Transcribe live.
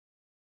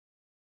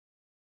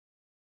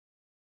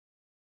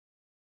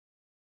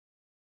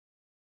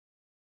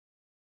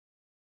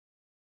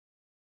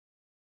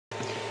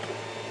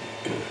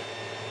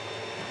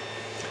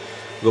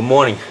Good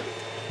morning.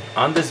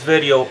 On this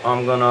video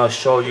I'm gonna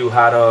show you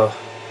how to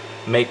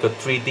make a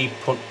 3D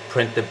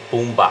printed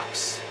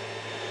boombox.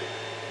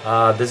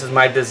 This is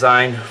my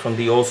design from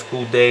the old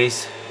school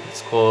days.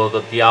 It's called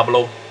the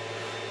Diablito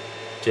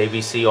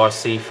JVC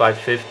RC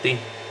 550.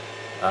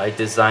 I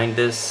designed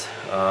this,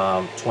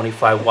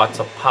 25 watts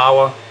of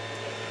power,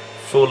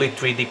 fully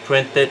 3D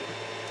printed.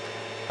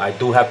 I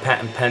do have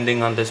patent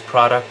pending on this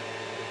product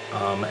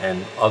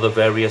and other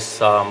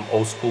various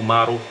old school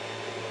model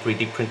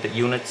 3D printed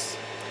units.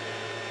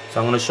 So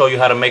I'm going to show you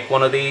how to make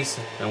one of these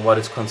and what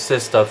it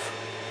consists of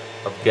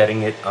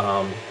getting it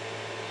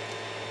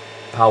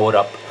powered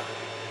up.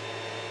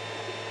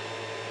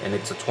 And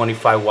it's a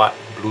 25 watt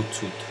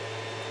Bluetooth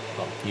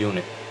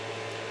unit.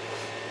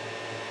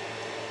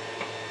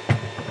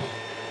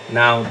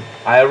 Now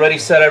I already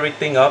set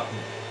everything up.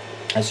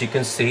 As you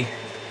can see,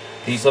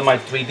 these are my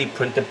 3D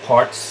printed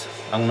parts.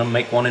 I'm going to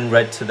make one in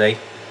red today.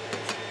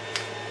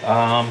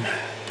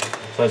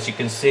 So as you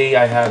can see,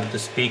 I have the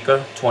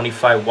speaker,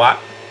 25 watt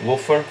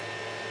woofer,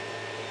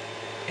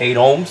 8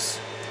 ohms,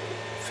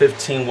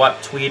 15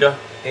 watt tweeter,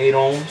 8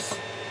 ohms,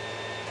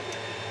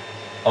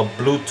 a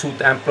Bluetooth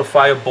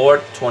amplifier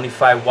board,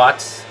 25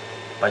 watts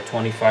by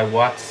 25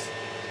 watts.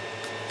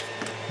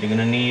 You're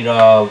gonna need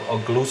a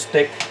glue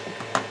stick,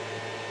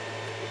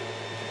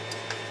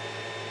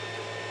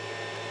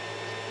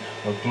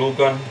 a glue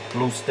gun,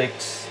 glue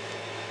sticks,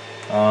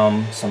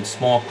 some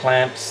small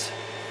clamps,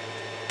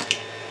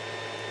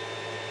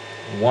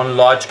 one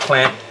large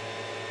clamp.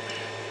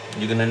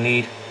 You're gonna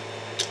need,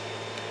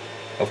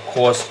 of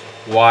course,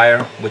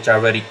 wire, which I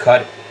already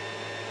cut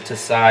to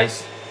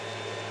size,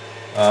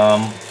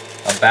 a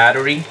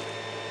battery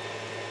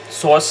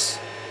source,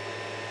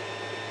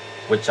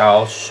 which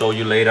I'll show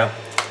you later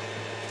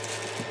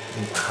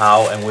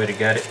how and where to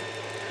get it.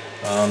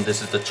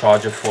 This is the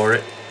charger for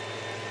it.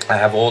 I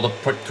have all the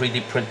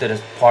 3D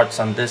printed parts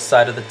on this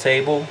side of the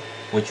table,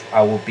 which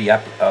I will be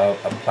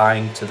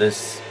applying to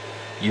this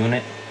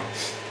unit.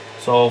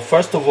 So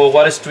first of all,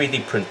 what is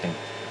 3D printing?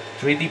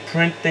 3D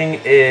printing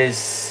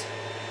is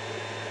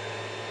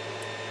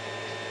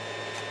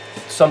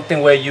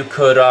something where you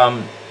could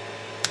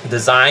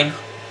design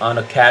on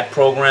a CAD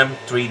program,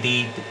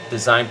 3D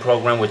design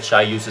program, which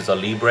I use is a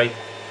Libre.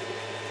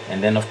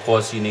 And then of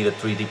course you need a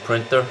 3D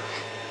printer,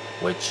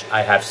 which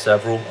I have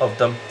several of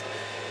them.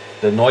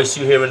 The noise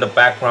you hear in the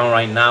background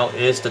right now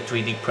is the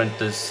 3D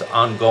printers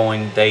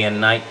ongoing day and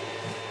night,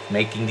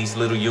 making these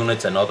little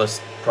units and other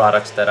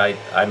products that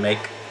I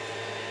make.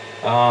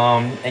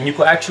 And you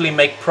could actually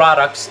make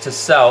products to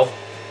sell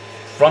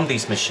from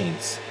these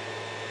machines.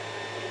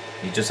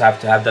 You just have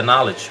to have the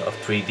knowledge of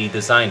 3D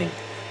designing.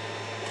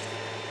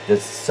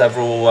 There's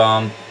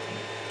several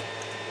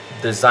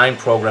design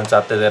programs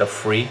out there that are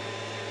free,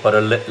 but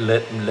are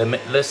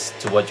limitless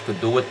to what you could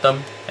do with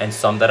them, and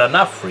some that are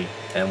not free.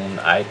 And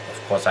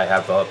of course, I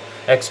have an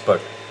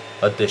expert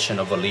edition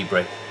of a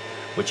Libre,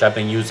 which I've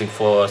been using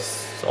for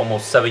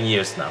almost 7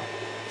 years now,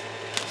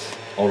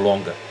 or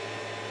longer.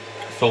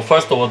 So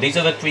first of all, these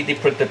are the 3D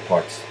printed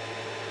parts.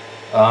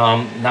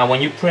 Now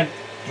when you print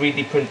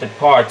 3D printed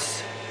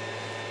parts,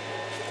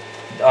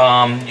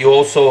 you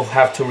also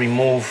have to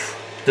remove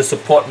the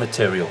support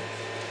material.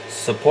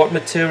 Support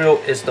material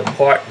is the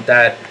part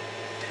that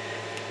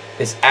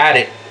is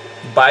added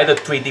by the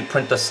 3D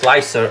printer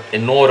slicer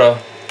in order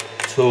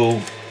to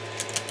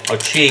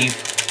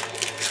achieve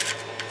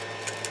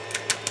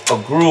a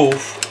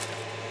groove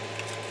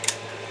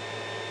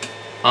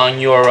on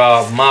your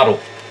model.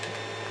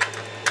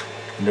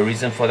 And the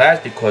reason for that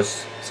is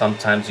because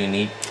sometimes you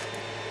need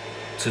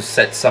to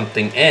set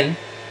something in,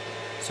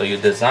 so you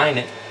design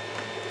it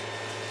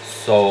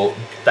so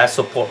that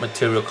support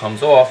material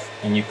comes off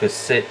and you could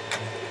sit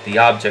the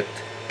object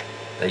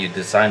that you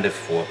designed it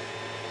for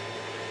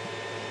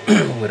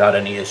without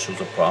any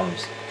issues or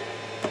problems.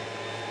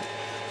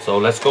 So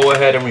let's go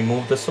ahead and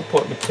remove the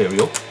support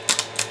material.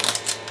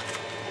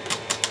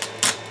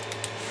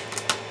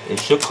 It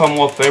should come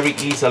off very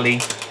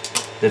easily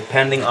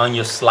depending on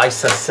your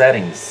slicer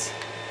settings.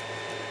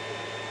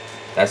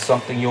 That's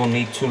something you'll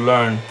need to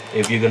learn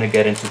if you're going to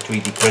get into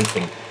 3D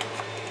printing.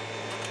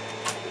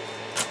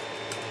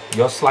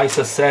 Your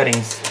slicer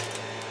settings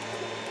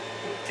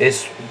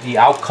is the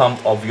outcome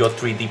of your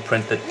 3D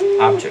printed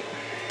object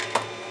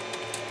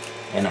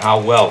and how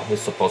well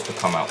it's supposed to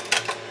come out.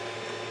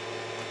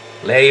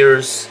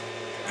 Layers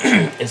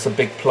is a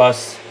big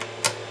plus.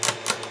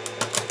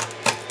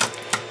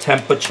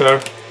 Temperature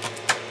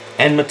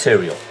and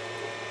material.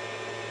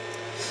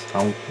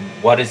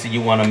 What is it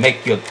you want to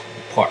make your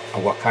part,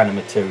 or what kind of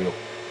material?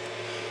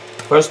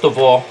 First of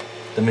all,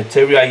 the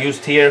material I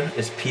used here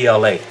is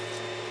PLA.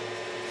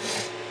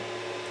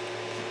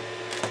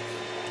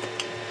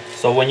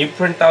 So when you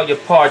print out your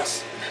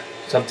parts,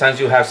 sometimes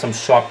you have some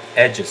sharp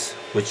edges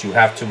which you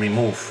have to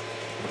remove.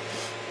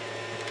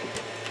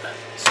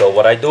 So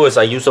what I do is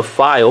I use a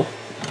file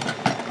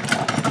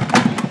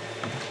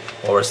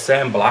or a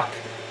sand block,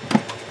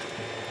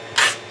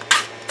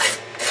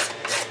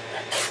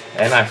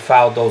 and I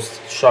file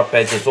those sharp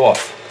edges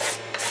off.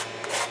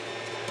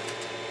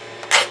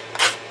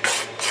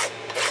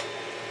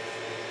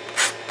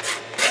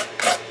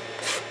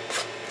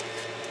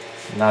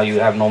 Now you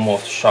have no more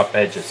sharp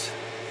edges.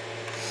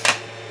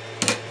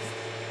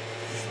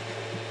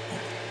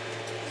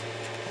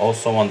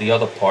 Also on the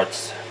other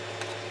parts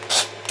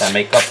that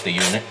make up the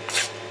unit,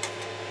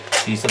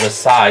 these are the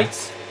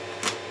sides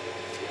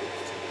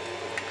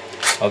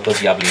of the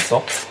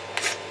Diablito.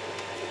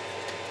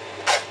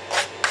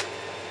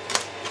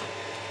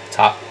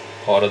 Top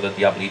part of the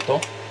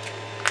Diablito.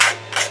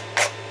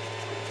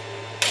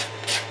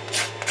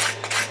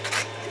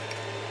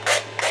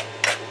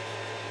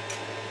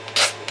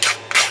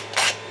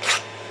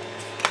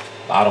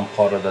 Bottom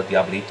part of the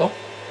Diablito.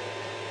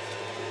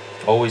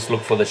 Always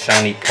look for the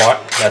shiny part.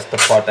 That's the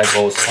part that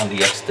goes on the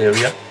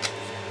exterior.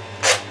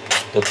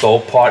 The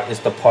dull part is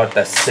the part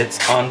that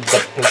sits on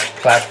the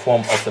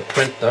platform of the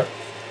printer.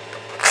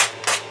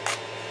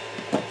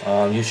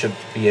 You should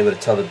be able to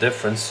tell the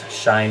difference.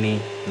 Shiny,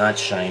 not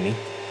shiny.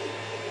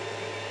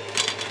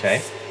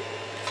 Okay.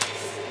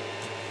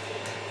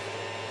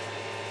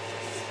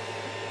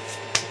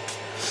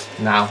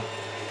 Now,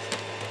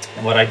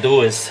 what I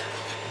do is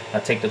I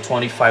take the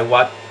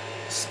 25-watt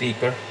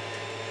speaker,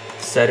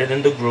 set it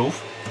in the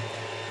groove,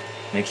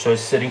 make sure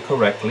it's sitting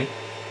correctly.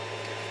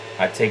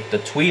 I take the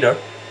tweeter,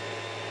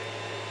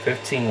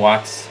 15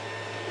 watts,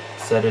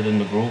 set it in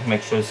the groove,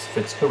 make sure it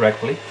fits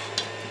correctly.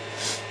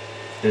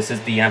 This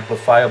is the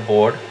amplifier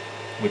board,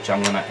 which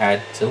I'm going to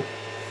add to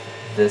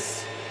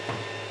this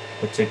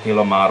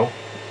particular model.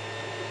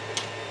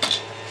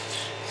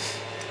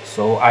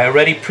 So I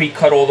already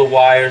pre-cut all the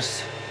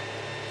wires,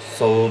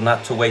 so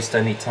not to waste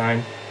any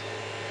time.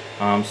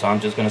 So I'm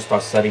just going to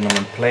start setting them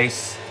in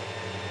place.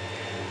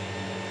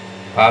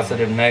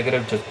 Positive,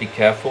 negative, just be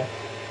careful.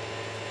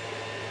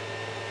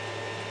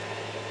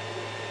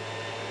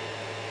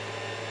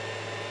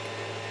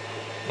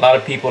 A lot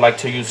of people like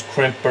to use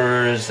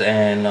crimpers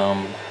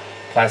and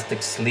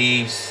plastic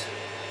sleeves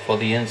for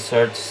the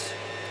inserts.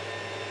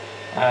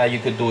 You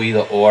could do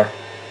either or.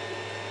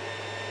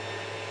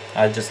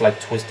 I just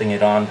like twisting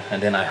it on,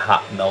 and then I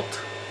hot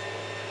melt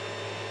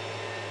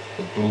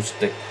the glue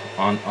stick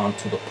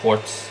onto the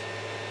ports.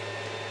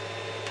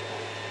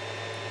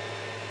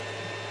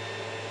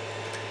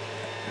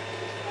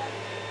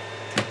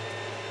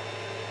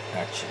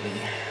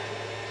 Actually,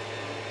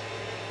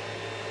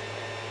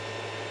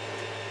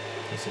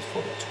 this is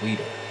for the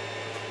tweeter.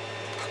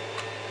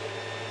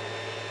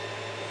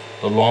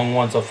 The long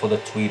ones are for the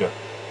tweeter.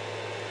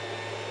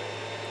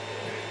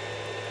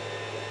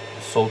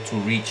 So to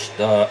reach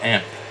the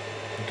amp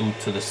due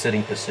to the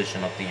sitting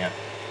position of the amp.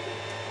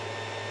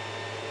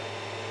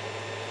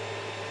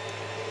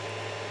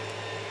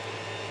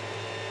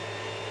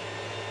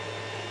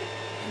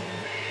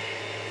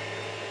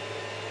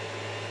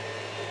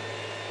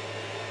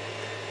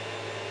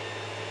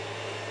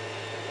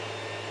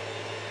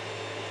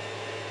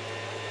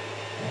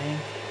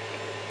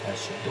 That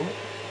should do it.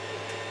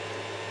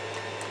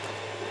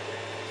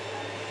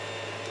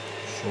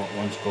 Short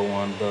ones go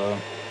on the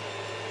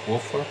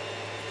woofer.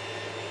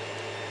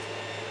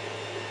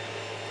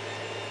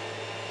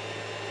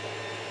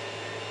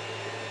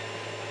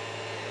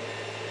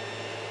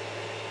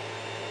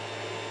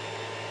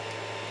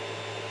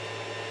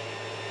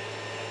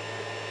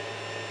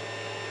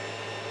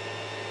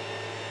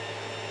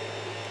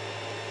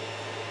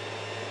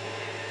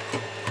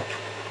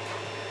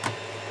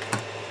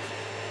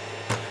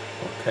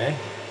 Okay.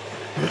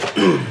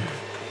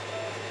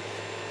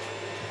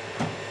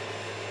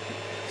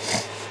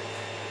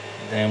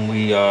 Then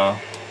we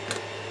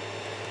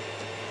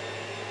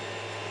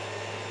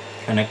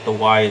connect the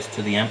wires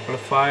to the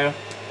amplifier,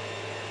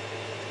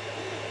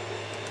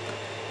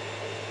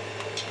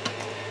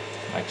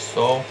 like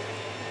so.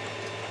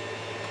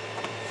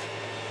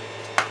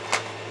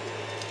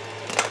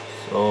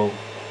 So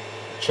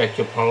check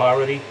your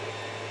polarity.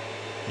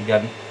 You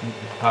got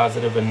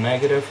positive and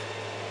negative.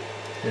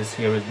 This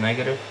here is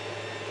negative.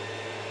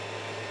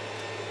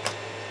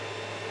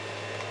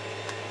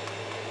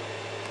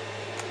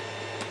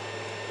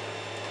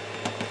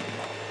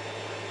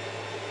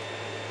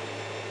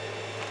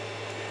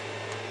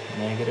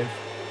 Negative.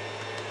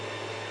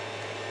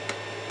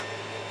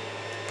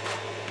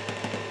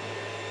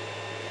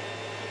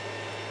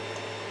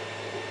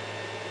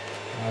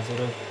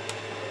 Positive.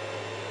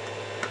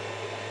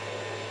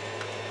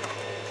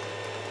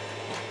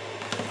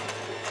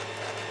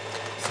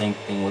 Same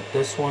thing with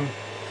this one.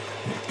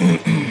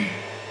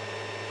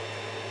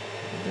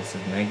 This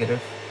is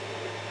negative.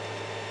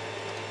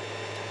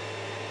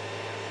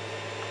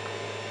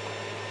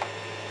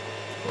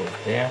 Go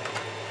there.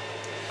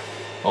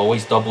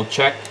 Always double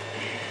check.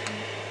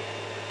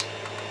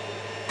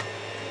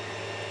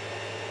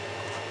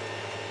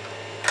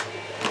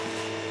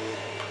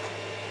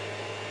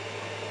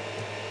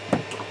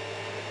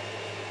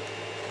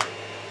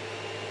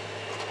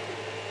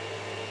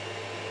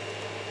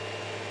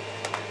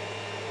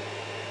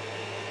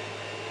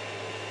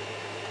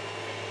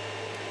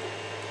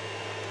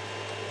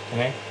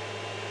 Okay,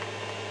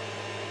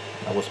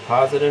 that was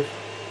positive.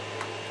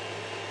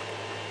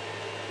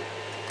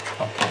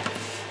 Okay,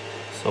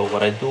 so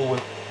what I do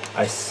is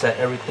I set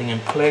everything in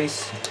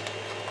place.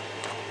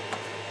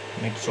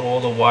 Make sure all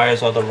the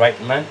wires are the right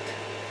length,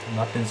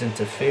 nothing's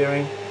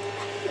interfering.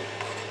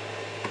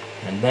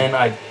 And then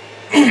I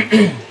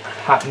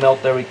hot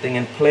melt everything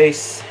in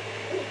place.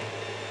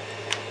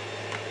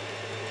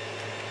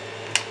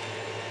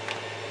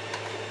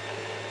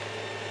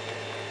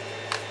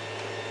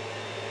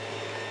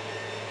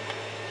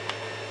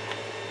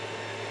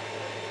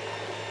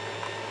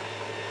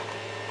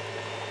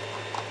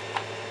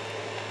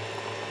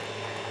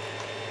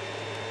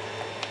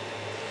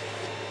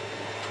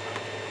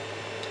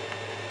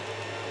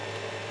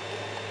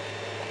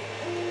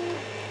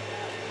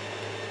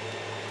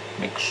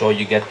 Make sure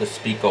you get the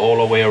speaker all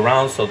the way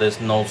around so there's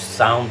no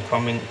sound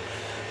coming,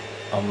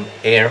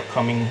 air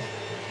coming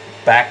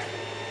back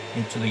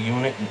into the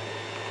unit.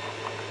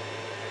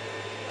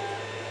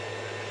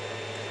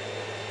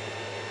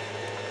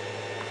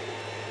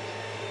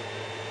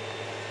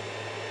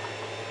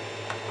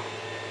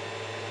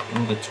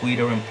 Glue the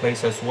tweeter in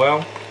place as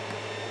well.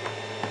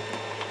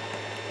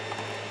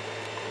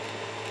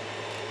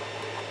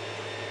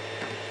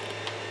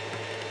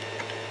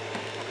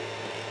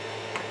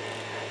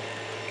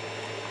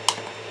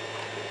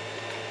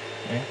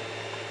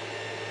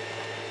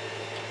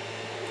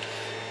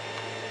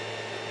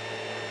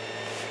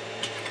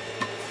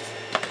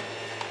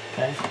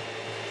 Okay.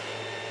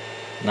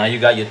 Now you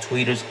got your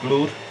tweeters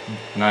glued.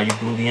 Now you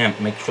glue the amp.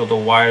 Make sure the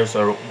wires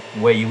are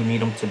where you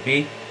need them to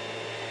be.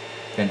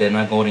 And then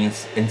I go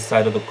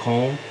inside of the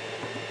cone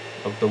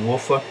of the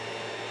woofer.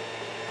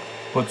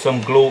 Put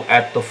some glue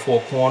at the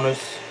four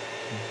corners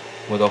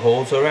where the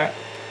holes are at.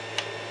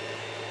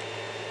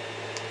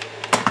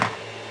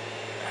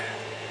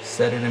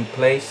 Set it in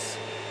place.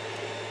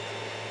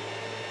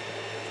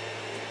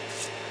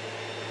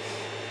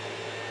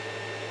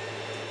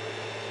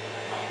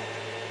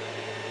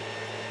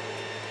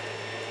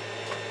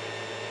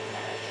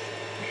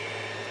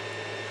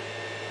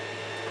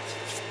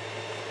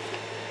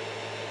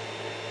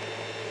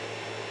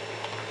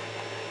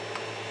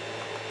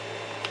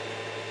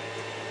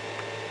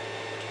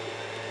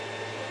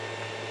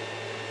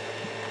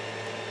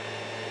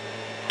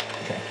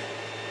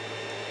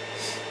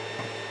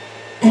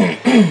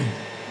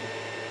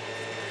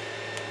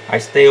 I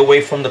stay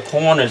away from the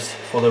corners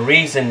for the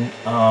reason,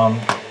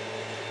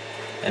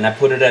 and I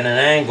put it at an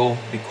angle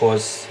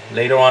because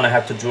later on I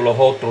have to drill a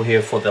hole through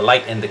here for the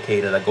light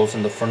indicator that goes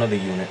in the front of the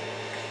unit.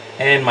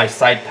 And my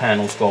side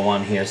panels go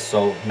on here,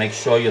 so make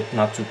sure you're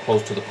not too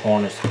close to the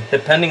corners,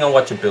 depending on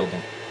what you're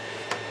building.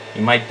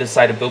 You might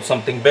decide to build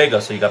something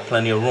bigger so you got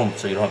plenty of room,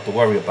 so you don't have to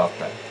worry about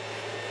that.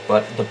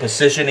 But the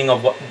positioning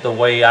of the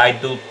way I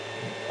do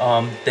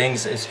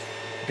things is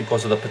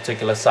because of the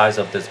particular size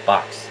of this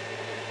box.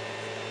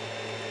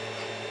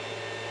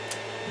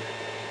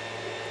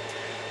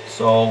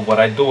 So what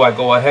I do, I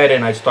go ahead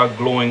and I start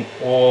gluing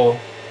all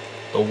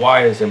the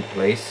wires in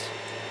place.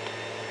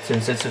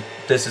 Since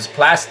this is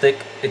plastic,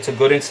 it's a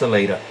good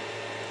insulator.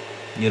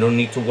 You don't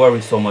need to worry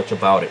so much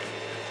about it.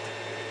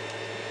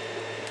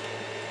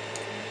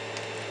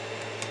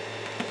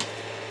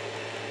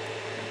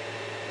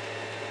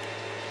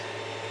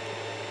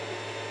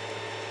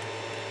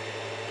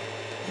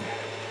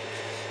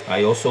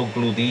 I also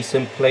glue these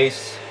in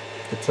place,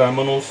 the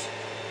terminals,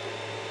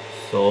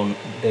 so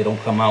they don't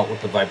come out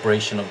with the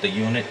vibration of the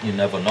unit. You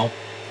never know,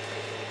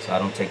 so I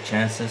don't take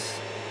chances.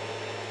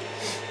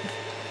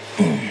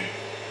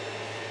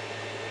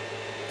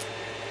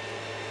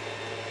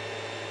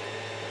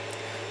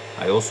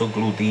 I also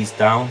glue these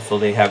down so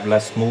they have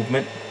less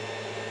movement.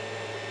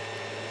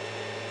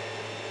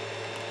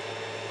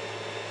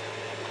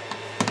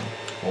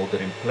 Hold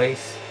it in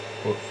place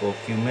for a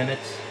few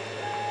minutes.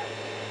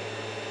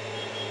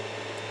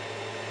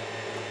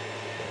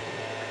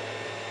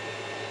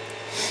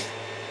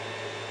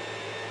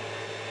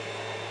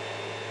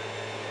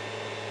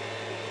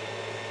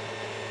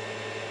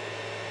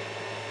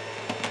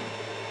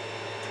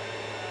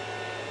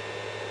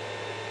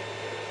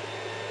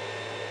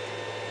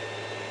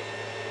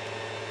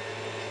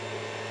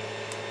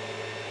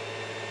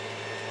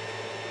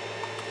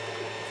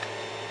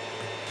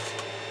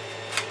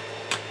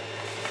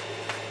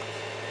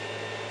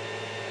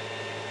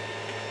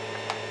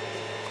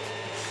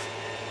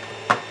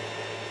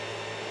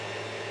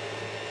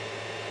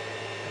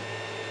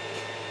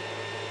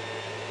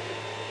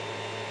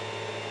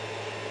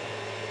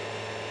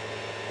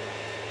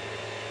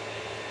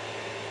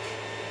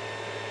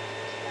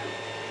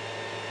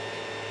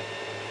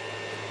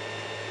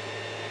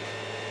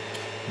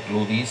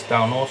 Glue these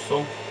down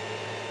also.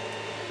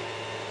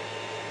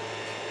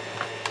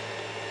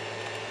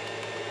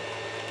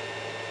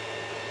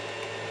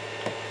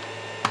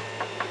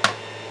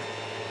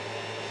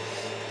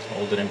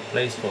 Hold it in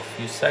place for a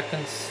few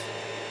seconds.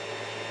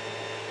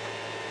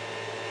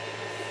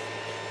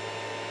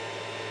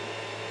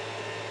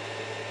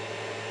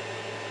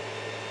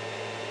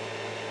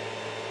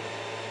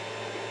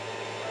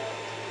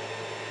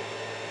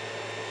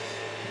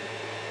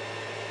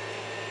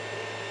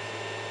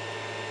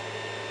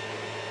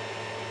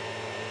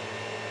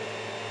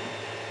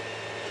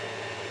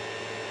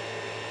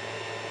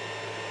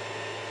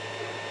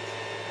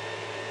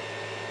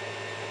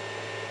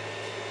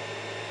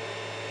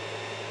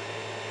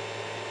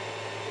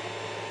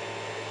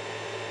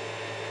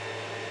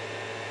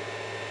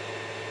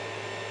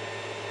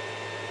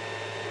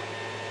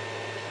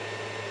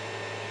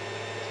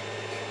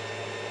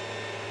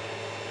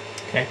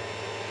 Okay,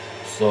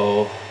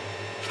 so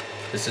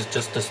this is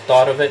just the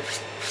start of it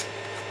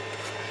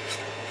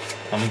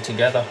coming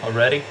together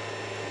already.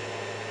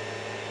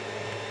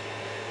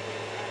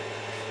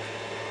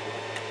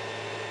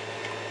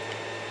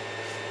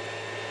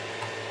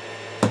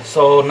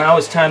 So now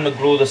it's time to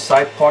glue the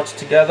side parts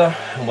together.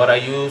 And what I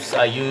use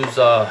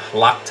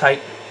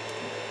Loctite,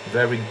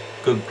 very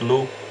good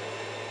glue.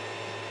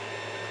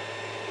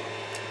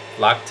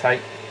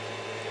 Loctite,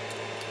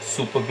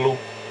 super glue.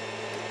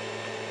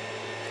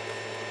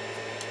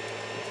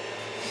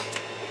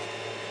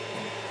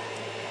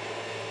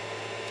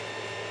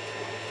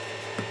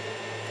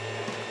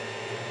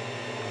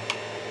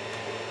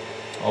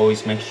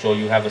 Always make sure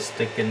you have a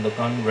stick in the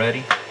gun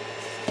ready.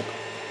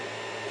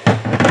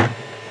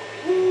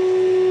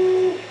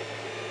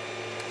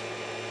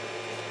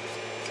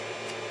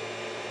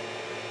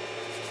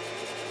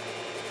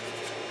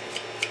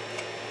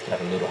 Got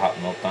a little hot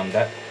milk on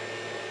that.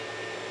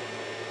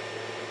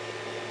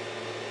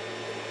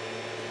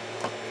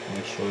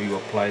 Make sure you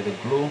apply the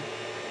glue.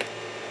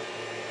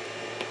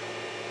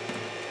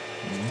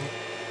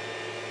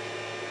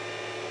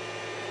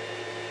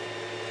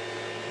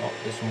 Oh,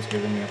 this one's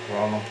giving me a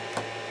problem.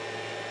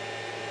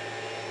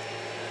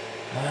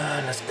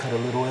 Let's cut a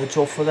little edge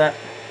off of that.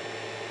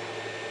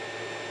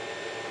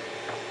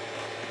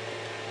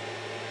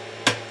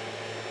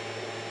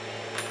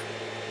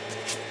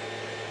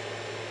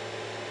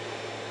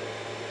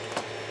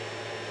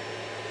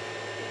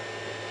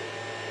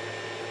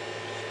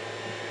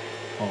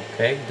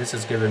 Okay, this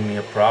is giving me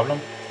a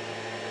problem.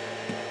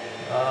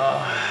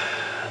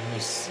 Let me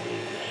see.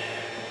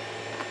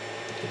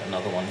 Get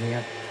another one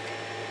here.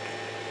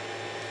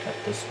 Got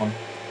this one.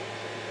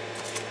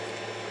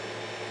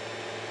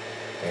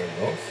 There it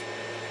goes.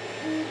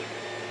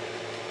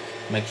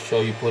 Make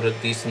sure you put a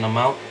decent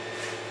amount.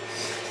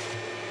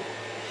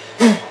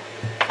 This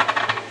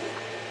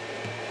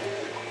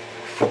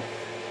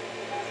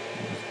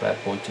bad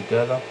boy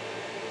together.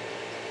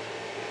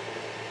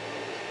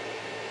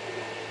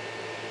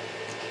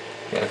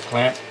 Get a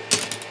clamp.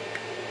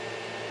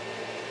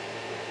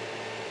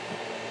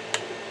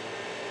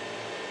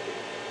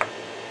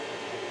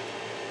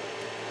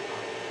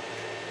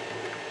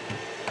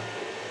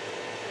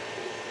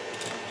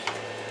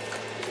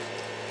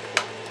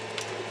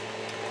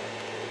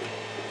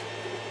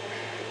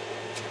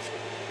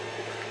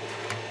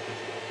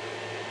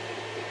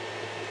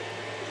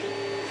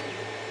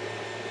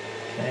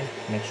 Okay,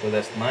 make sure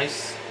that's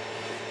nice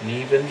and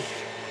even.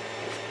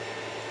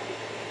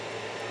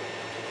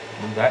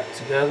 Glue that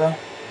together.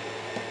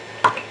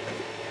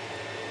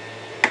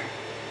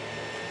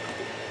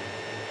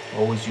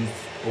 Always use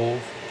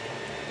both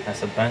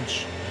as a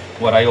bench.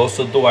 What I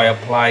also do, I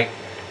apply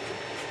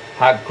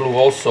hot glue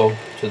also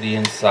to the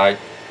inside.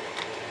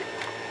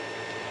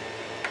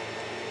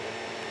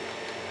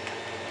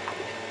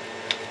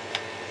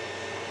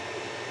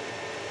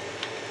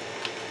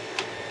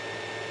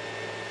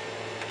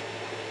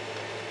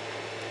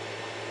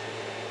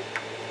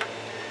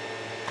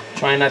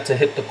 Try not to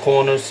hit the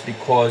corners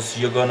because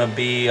you're gonna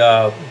be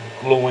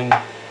gluing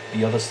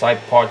the other side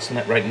parts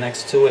right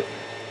next to it.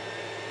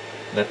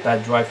 Let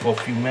that dry for a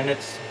few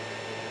minutes.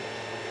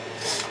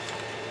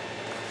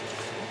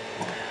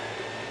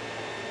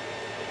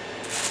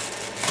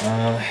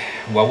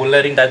 While we're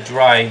letting that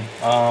dry,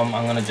 I'm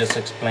gonna just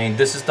explain.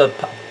 This is the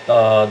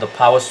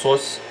power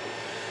source.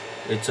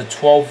 It's a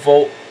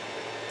 12-volt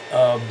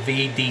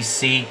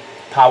VDC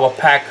power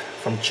pack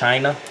from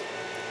China.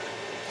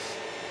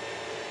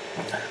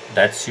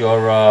 That's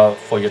your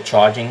for your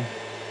charging.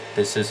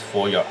 This is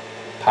for your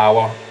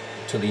power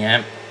to the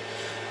amp.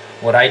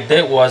 What I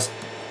did was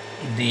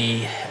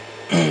the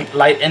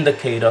light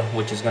indicator,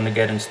 which is going to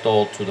get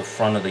installed to the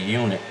front of the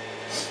unit,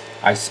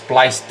 I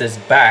spliced this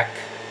back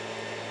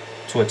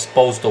to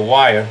expose the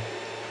wire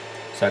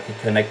so I could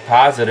connect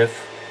positive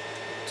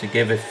to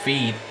give it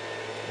feed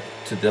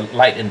to the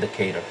light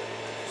indicator.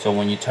 So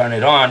when you turn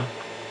it on,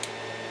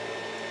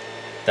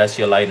 that's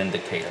your light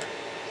indicator.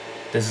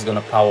 This is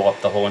going to power up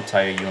the whole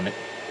entire unit.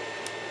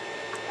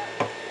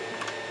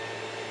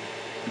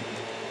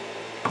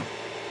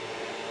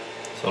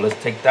 So let's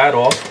take that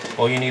off.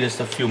 All you need is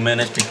a few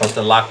minutes because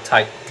the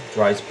Loctite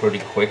dries pretty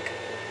quick.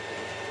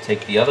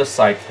 Take the other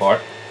side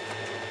part.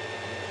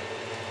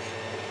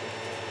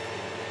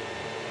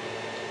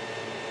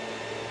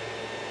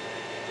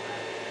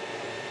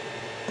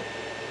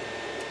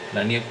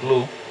 Plenty of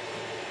glue.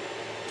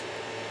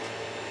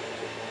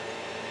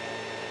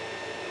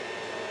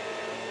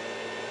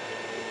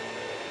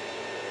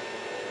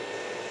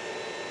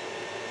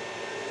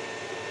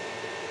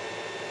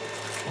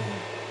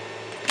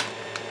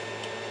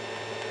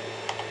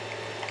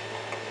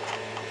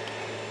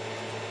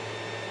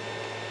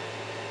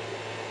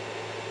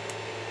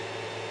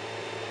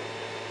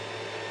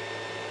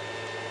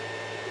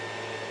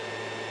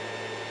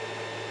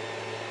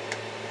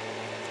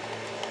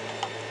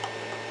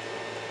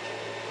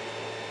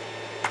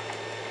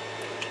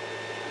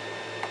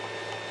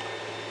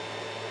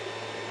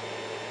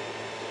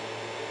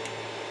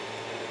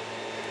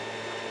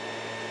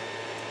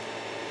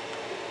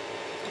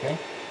 Okay.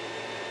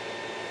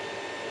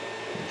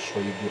 Make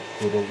sure you get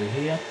good over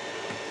here.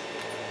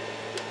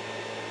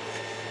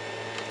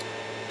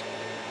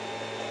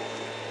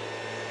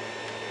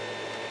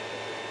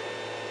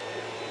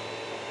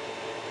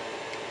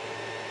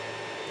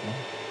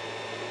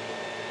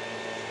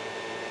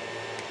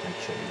 Make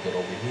sure you get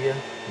over here.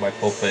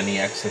 Wipe off any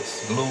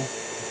excess glue.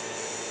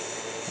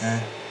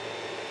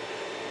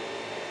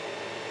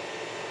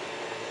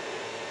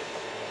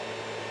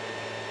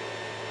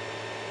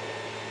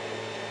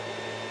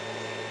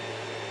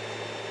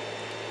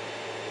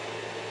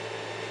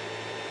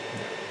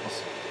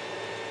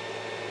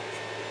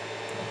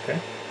 Okay.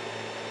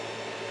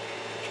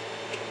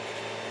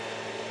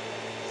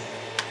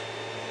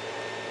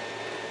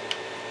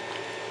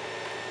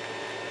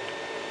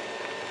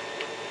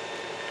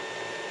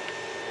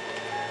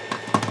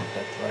 Let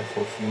that dry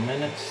for a few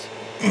minutes.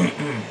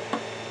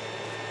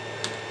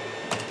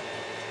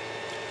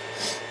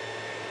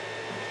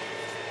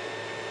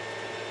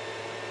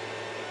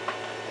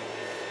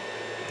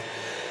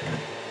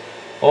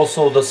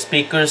 Also, the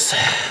speakers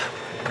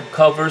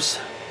covers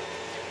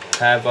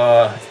have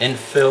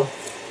infill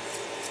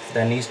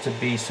that needs to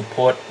be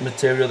support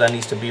material that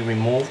needs to be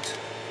removed.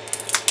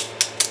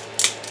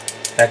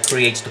 That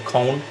creates the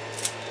cone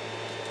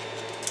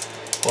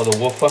or the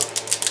woofer.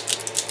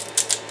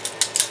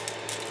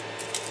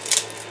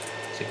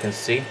 As you can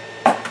see.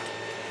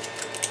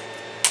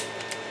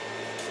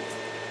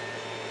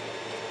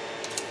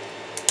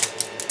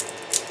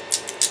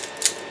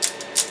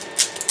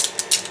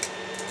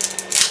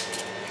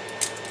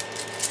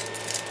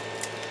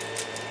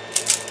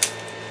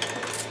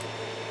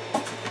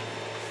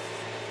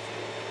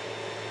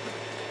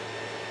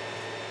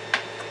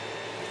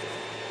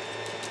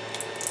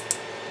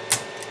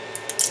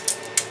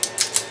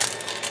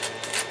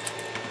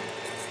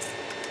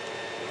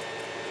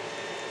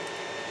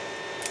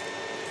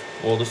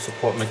 All the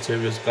support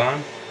material is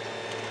gone.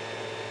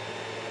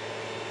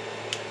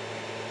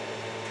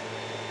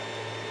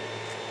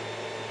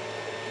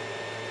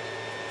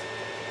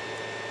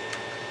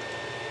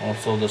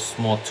 Also the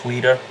small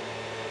tweeter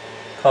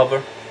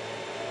cover.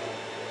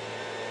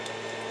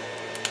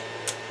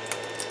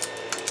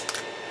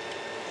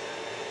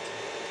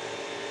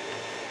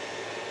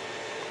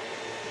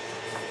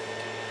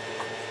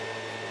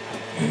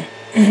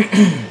 Let's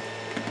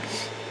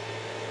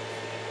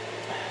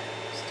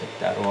take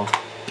that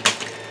off.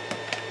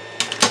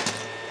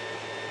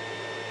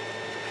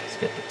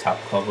 Get the top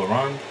cover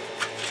on.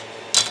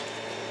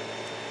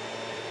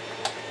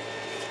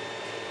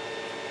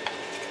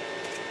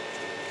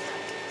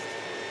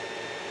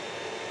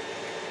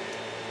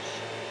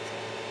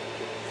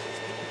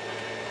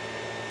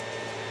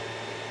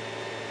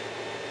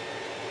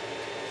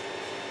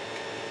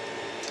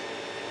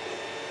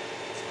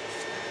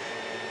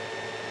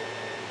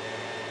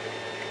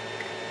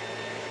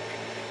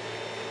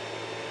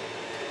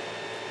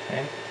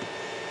 Okay.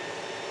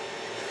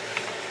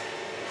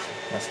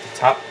 That's the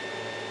top.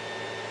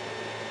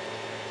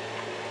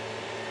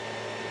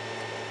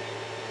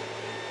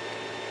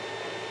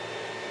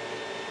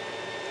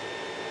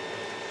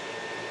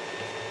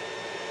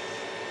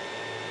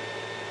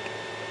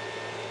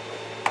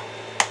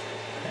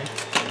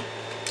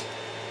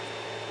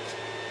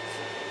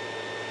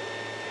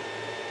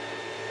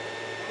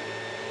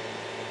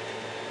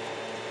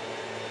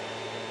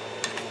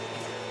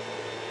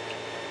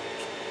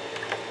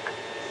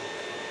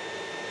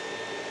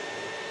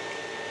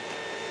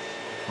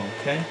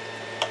 Okay,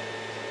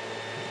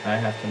 I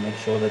have to make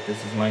sure that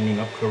this is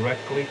lining up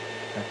correctly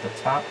at the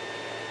top.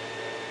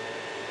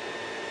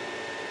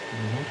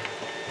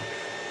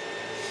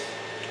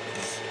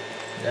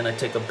 Then I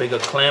take a bigger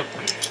clamp,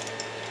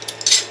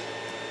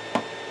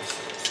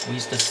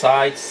 squeeze the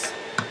sides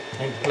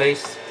in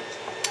place.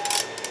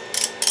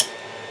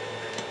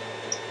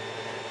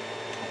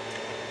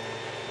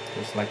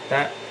 Just like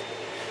that.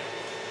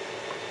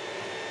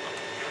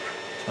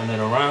 Turn it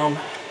around.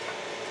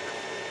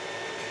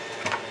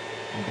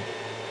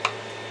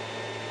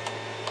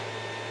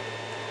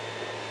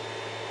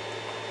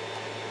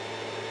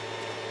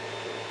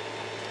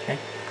 Okay,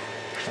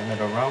 turn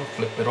it around,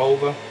 flip it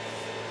over.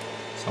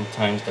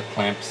 Sometimes the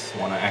clamps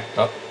want to act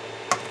up.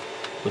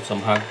 Put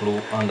some hot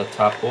glue on the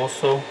top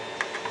also.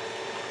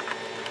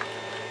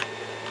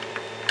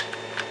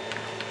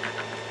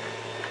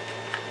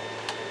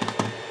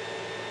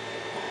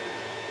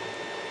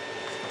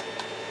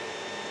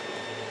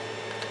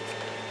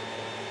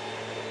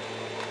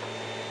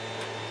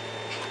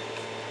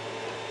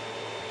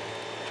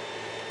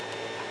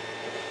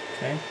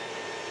 Okay,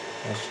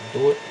 that should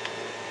do it.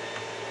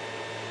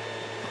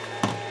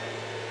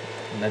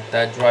 Let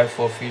that dry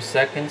for a few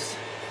seconds.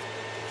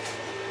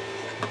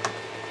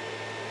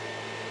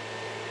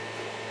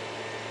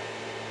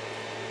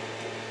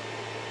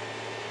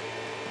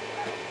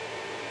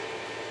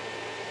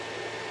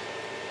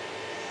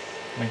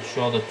 Make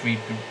sure the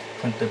 3D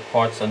printed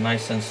parts are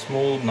nice and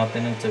smooth,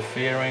 nothing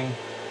interfering.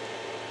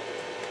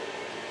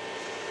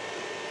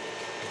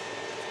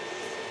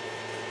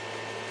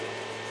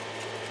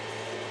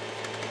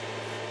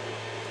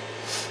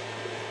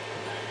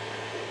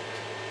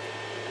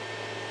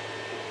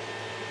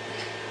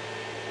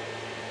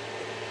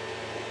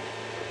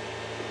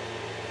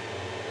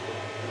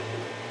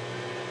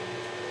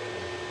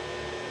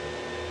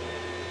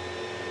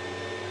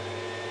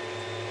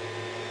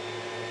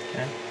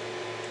 Okay.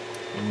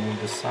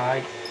 Remove the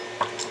side.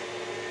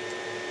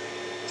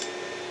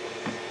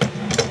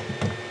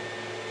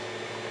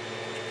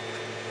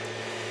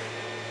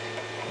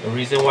 The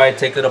reason why I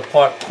take it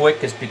apart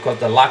quick is because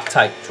the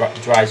Loctite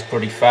dries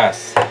pretty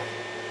fast.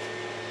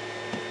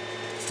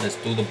 Let's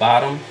do the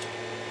bottom.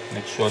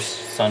 Make sure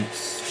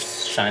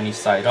sun's shiny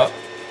side up.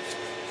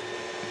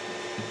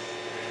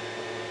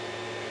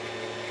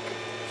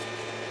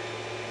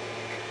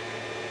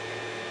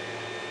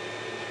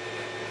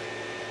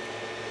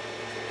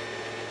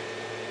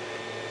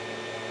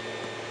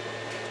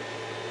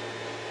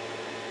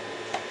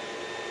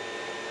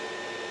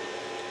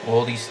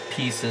 All these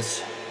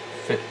pieces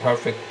fit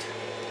perfect,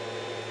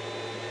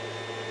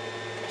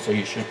 so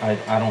you should. I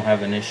don't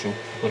have an issue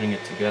putting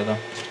it together.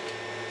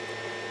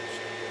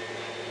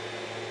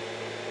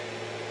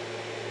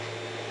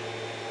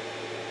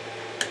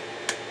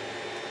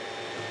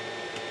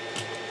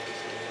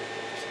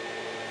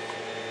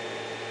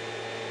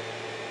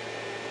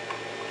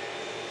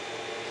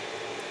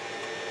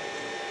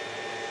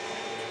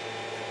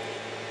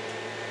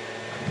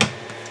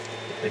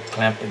 The big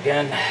clamp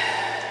again.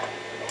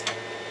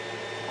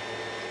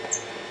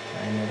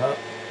 Line it up.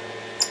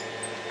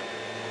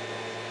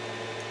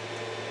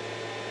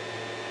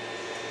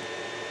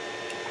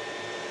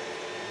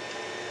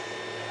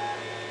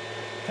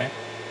 Okay.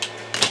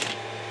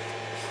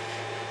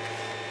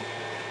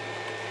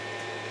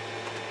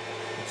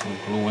 Put some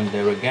glue in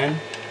there again.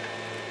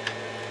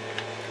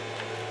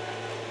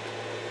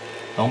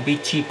 Don't be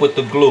cheap with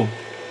the glue.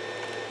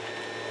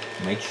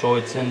 Make sure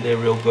it's in there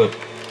real good.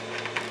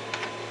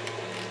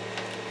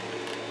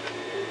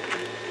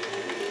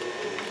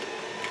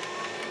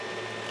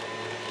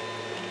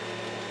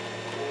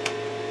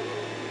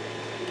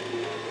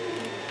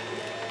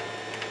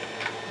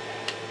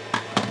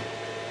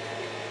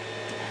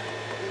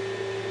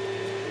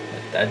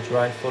 That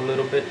dry for a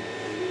little bit.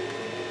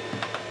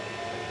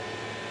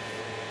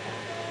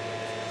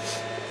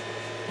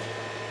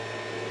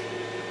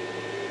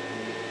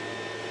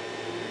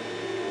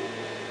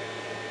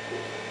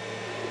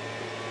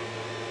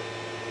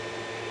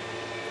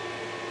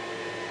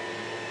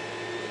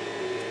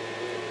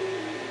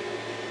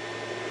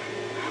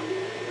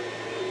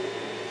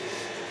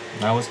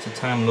 Now is the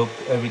time, look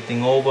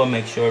everything over,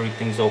 make sure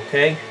everything's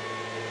okay.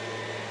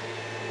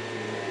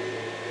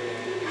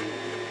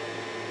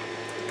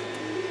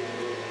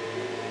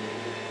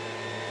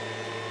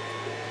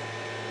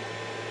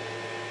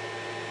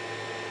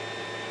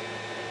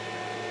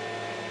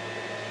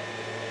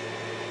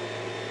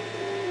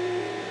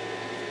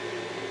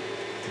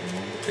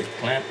 Big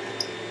clamp.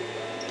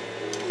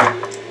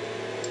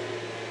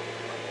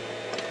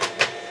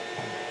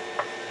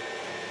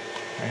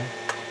 Okay.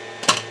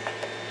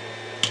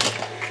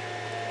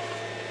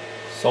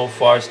 So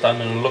far it's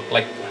starting to look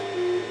like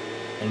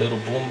a little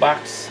boom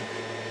box.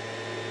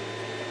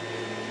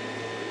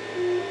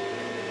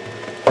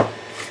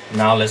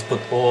 Now let's put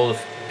all the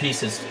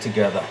pieces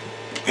together.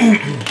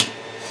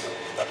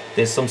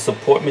 There's some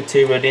support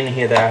material in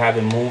here that I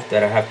haven't moved,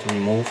 that I have to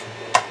remove.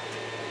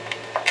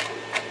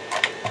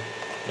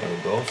 There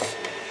it goes.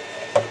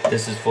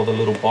 This is for the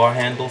little bar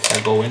handles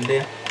that go in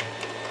there.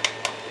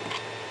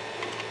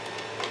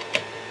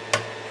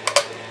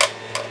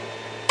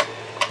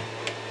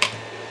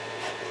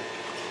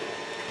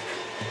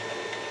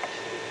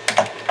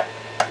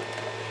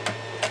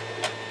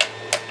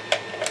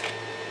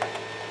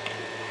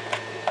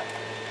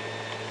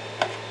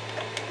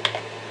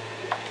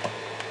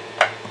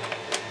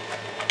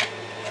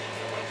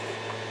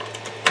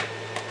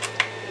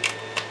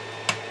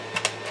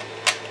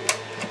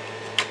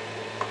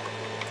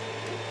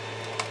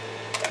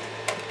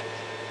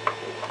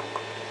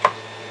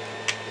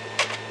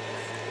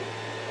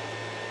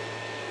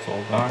 It's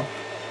all gone.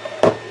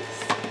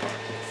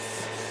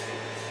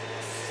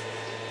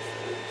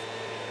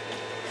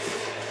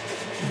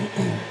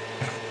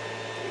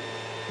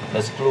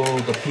 Let's glue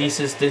the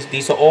pieces.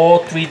 These are all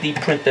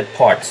 3D printed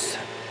parts.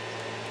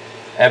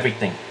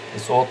 Everything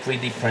is all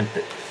 3D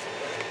printed.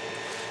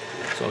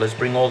 So let's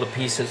bring all the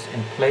pieces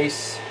in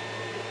place.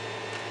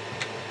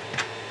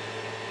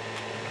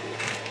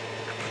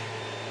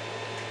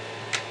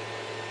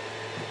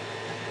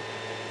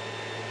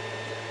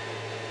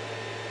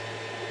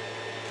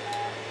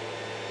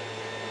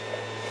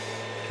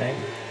 Okay,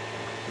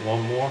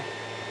 one more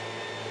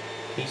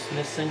piece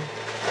missing.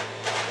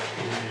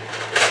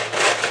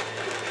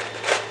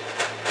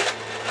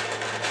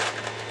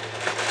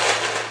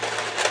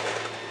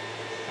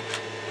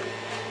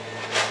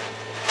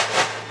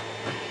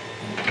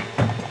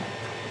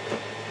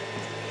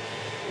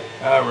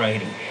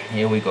 Alrighty,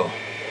 here we go.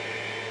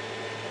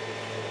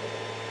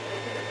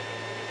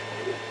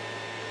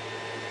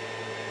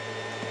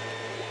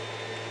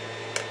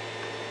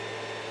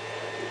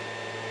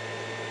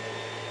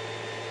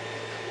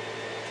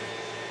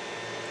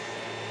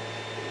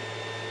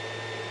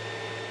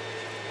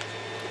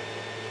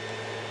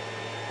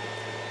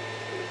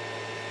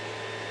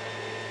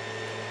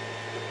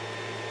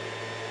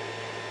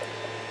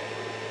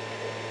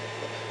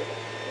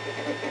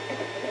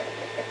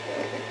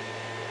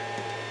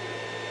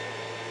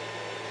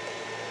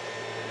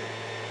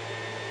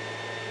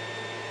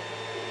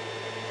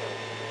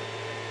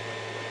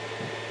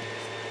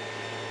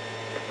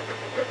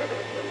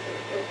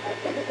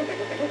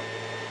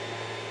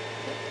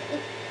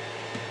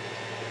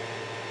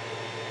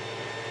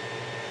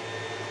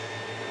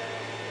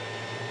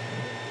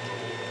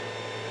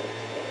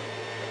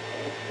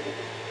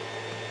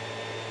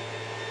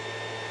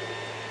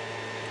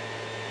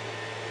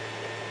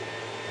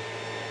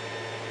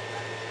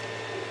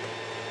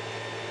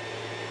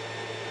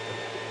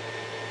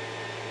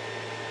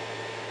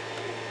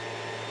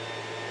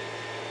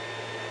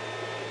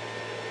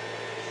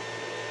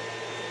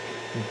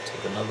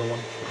 make another one.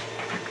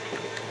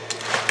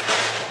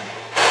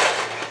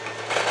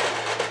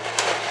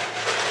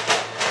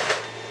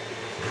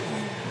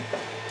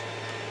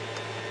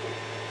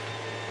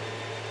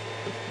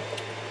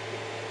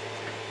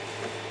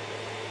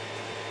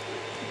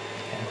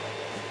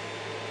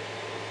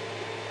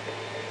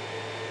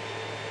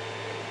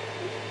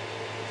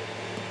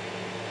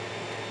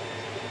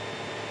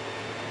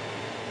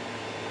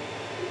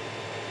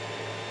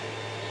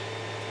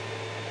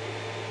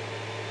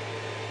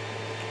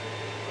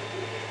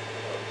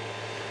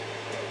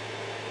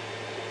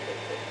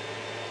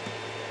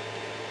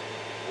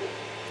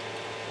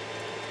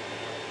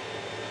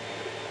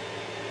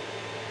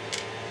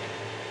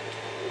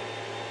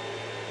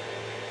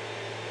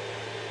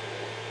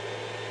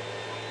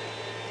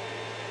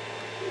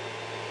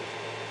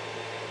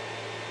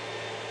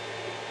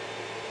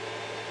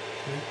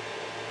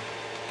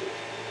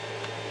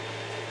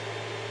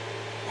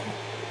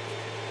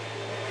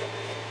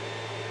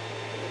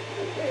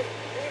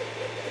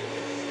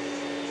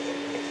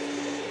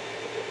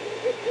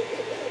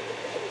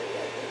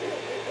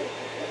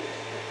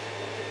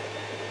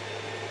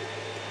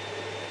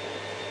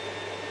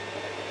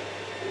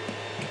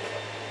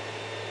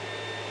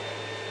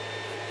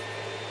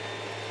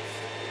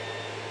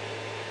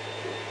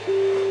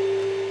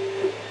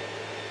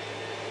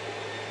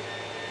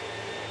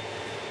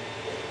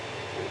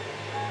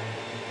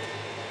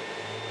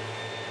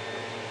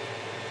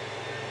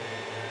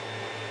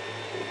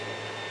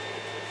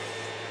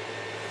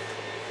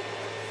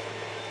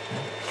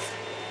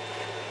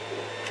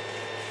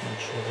 Make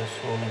sure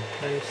that's all in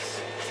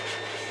place.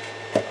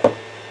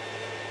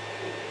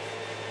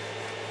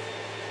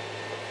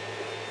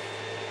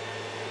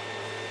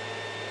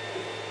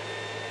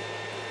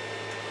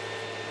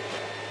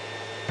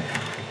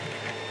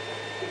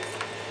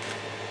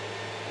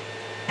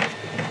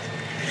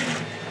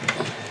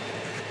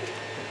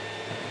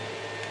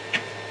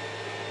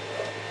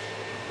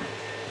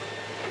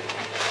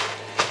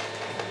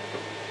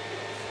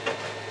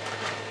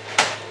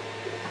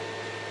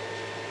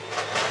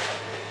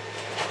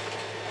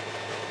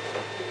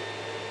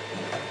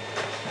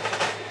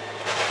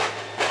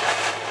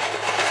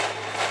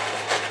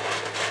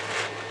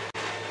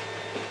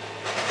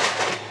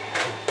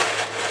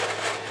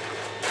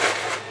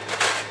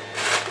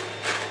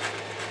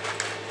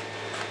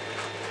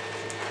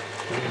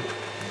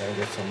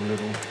 There's some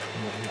little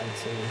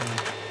lights over here.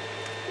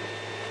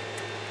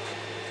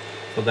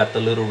 Forgot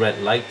the little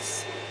red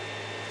lights.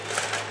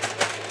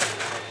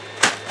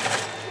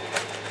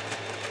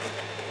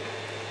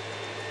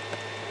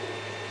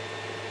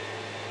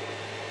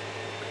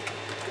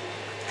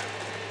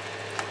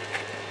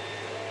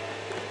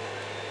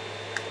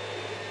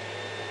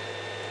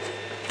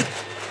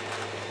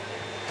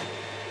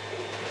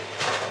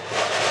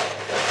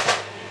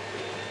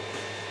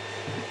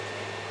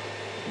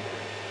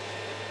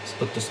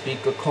 Put the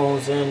speaker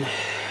cones in.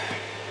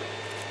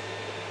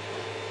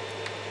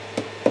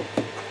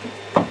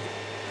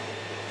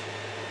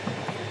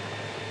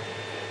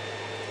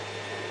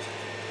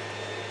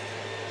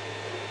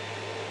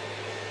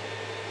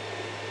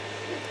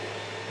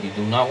 You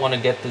do not want to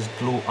get this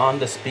glue on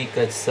the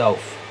speaker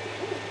itself.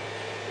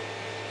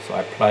 So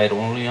I apply it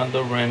only on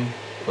the rim,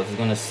 because it's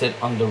going to sit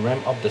on the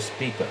rim of the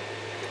speaker.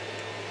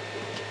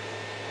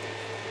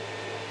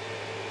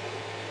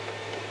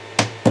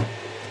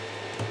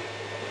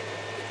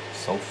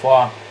 So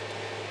far,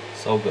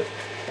 so good.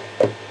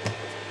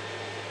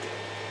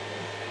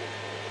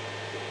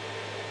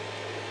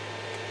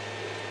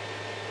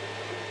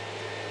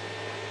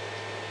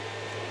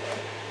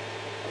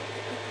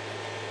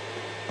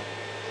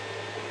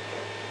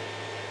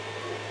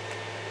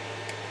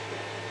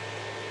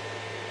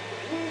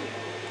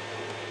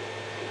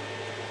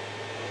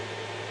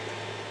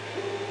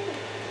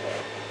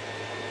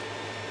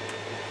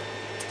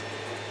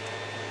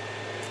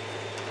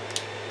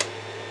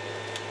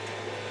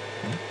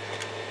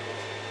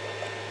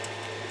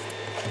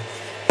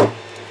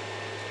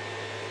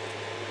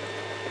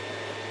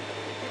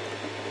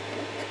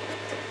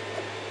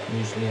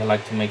 Usually I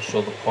like to make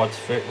sure the parts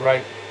fit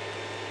right.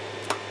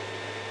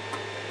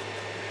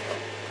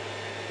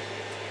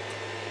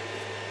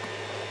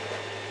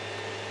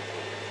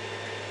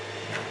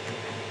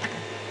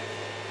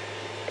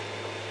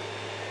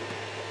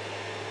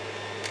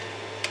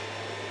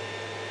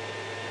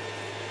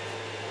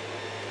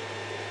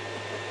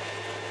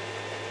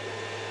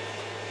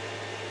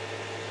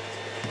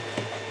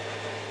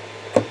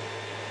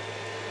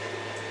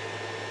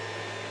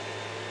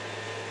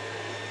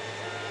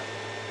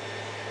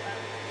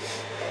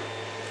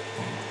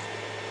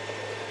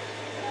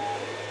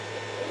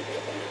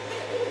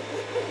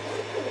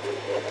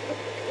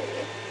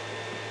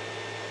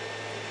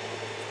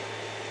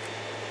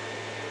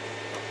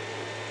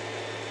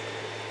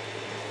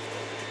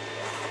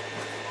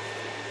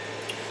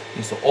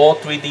 These are all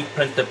 3D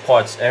printed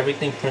parts,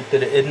 everything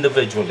printed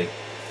individually.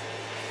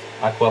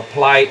 I could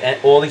apply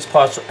all these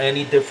parts to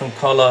any different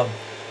color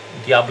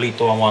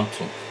Diablito I want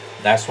to.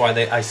 That's why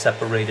I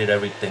separated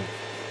everything.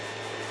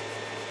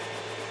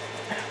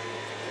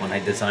 when I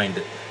designed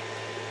it.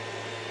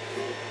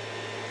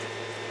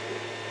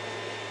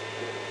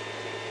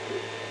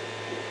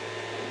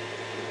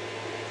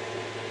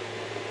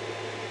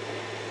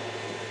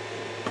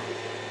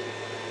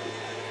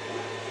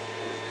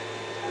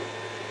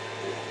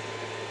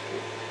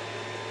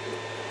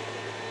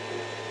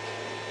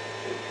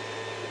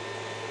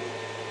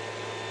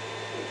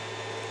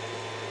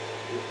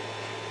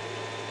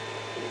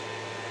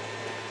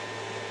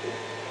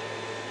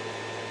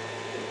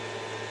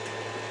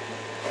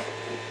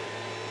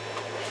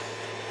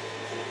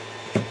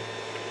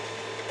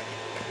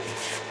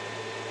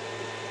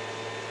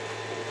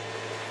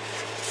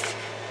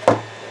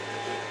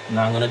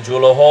 Now I'm going to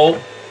drill a hole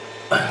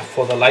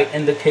for the light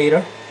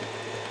indicator.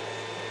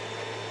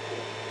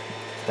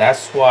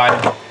 That's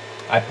why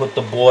I put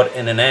the board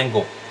in an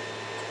angle,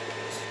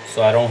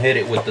 so I don't hit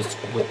it with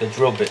the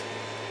drill bit.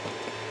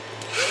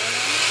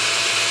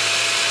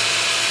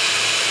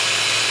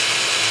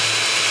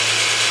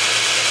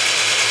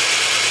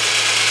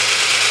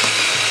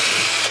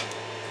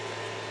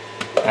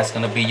 That's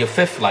going to be your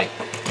 5th light.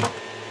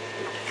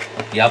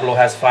 Diablo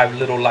has 5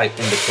 little light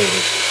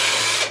indicators.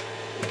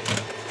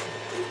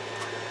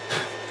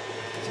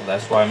 So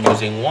that's why I'm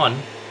using one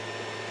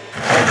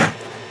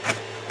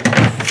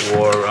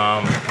for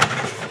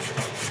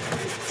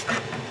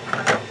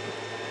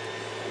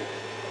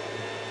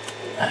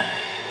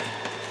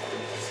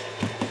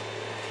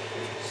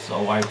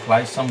so I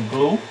apply some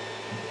glue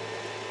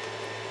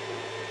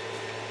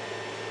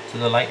to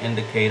the light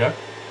indicator.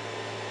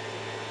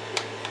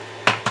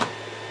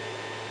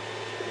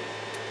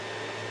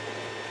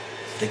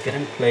 Stick it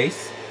in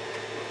place.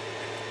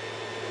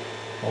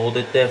 Hold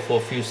it there for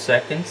a few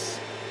seconds.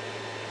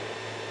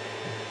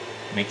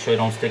 Make sure it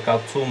don't stick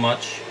out too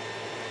much.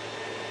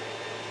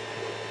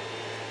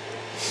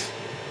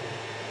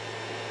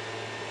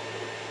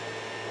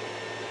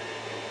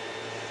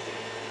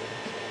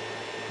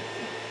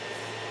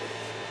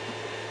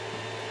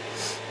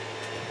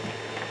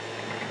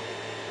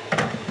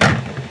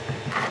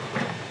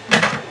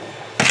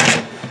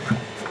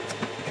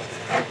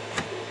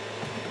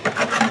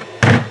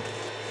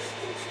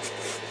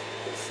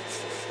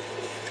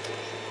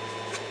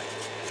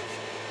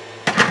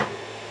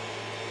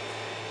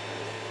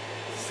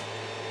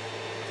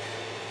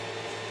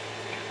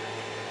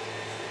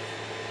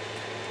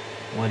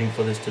 Waiting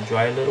for this to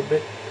dry a little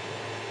bit.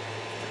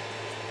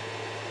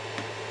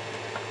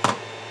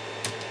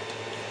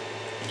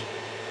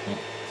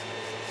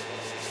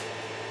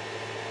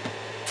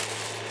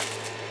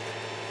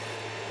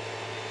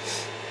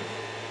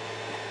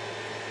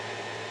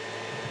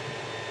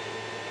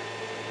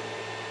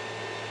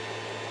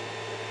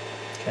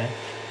 Okay.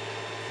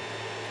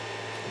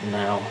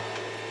 Now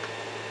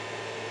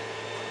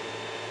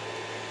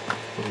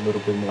put a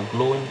little bit more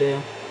glue in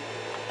there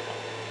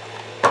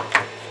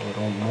so it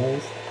don't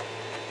move.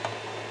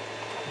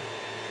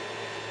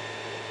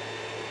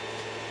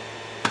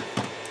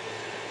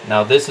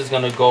 Now this is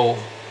going to go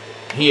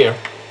here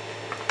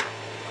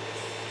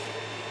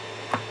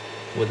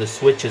where the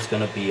switch is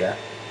going to be at.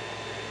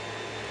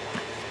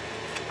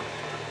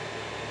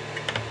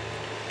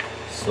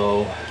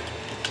 So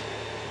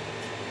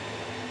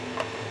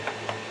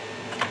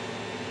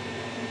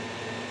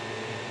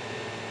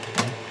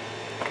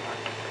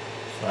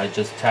I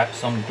just tap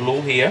some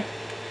glue here.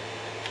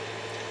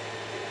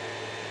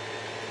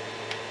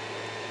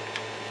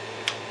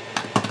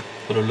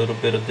 Put a little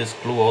bit of this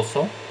glue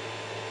also.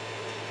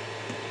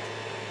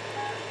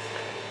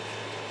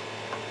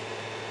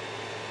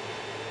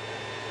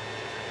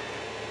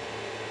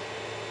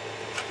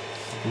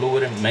 Glue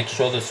it and make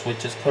sure the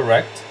switch is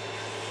correct.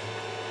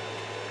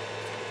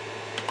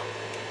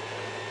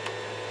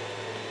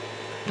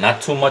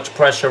 Not too much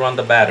pressure on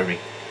the battery.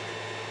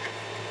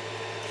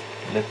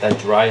 Let that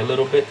dry a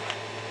little bit.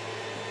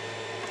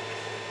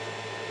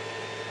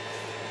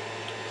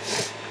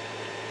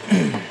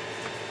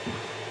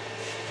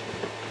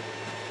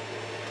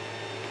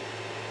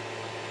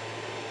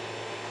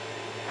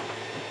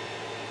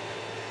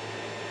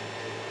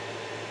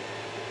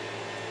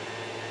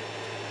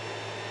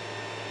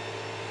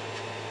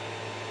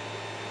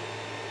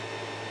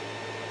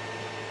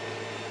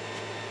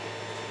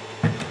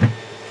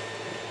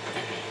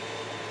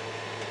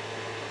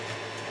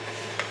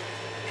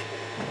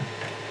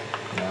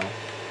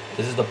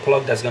 This is the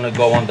plug that's going to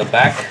go on the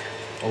back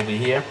over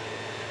here.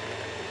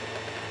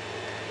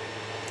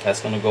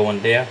 That's going to go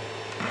in there.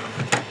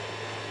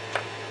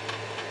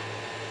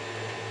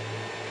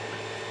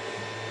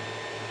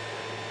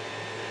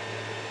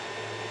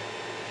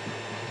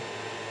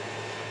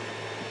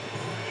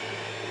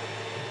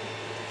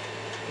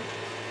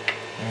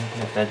 And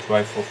let that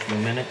dry for a few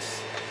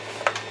minutes.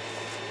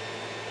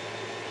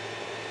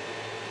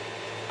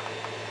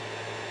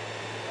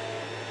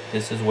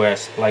 This is where I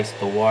spliced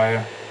the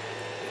wire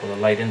for the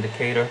light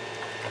indicator.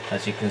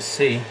 As you can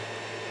see,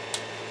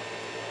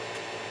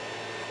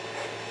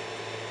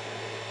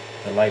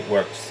 the light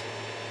works.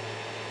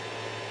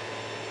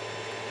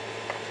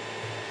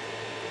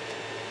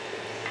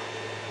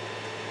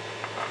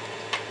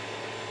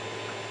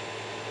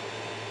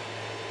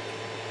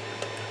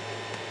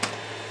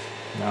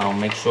 Now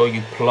make sure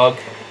you plug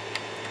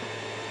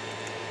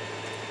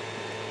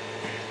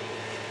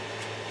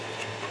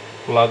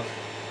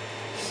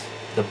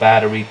the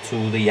battery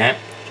to the amp.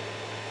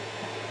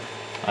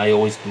 I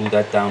always glue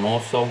that down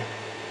also.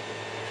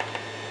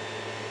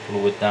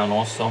 Glue it down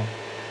also.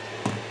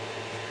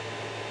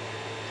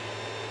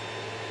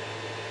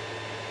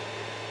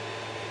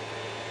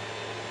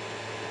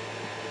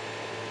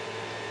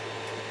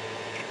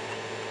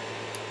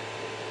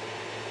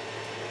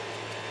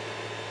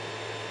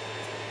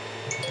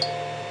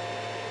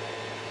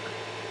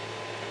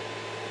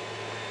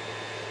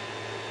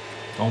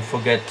 Don't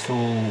forget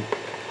to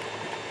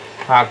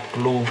hot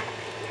glue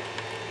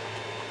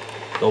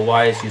the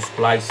wires you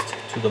spliced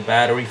to the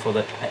battery for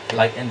the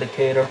light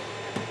indicator.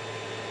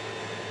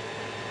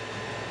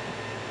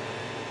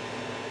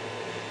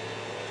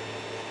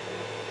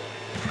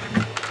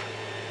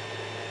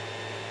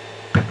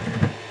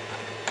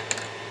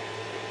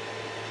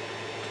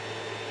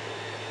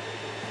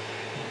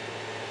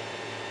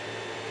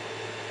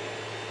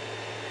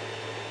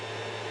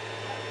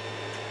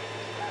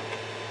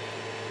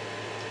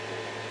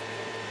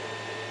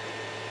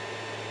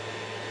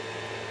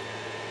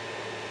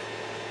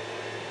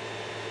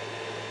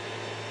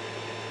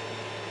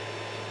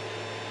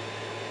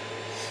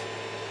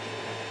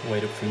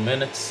 Wait a few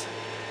minutes.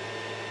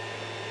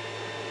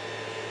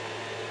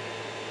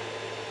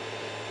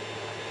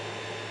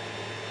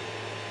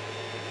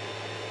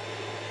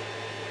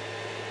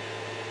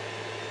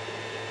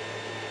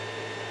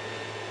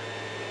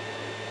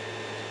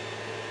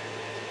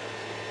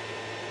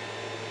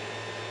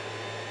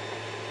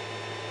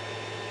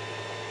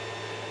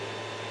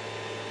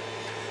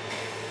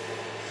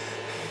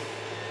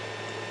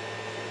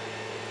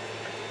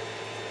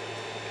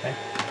 Okay.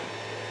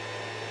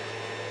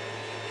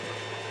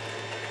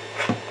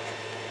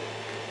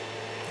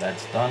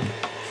 That's done.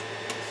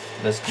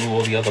 Let's glue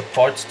all the other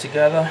parts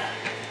together.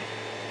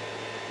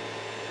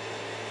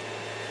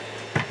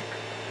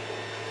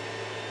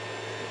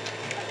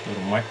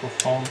 Little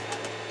microphone.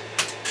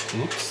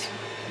 Oops.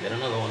 Get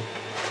another one.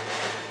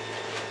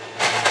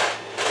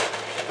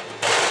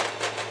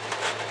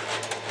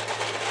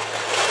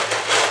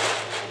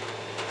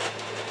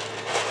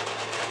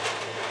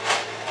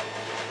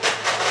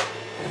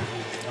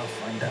 I'll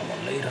find that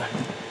one later.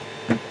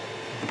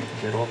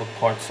 Get all the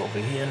parts over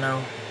here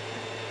now.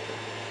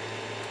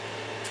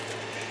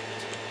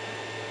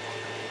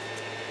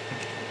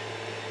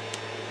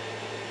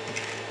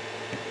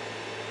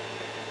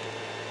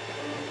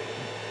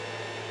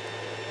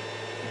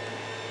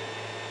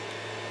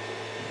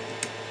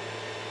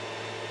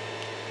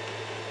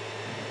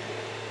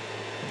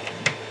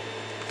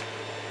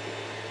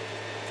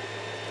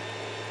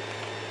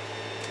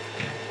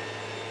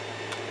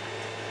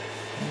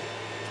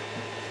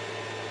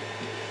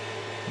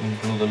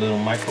 Glue the little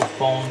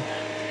microphone.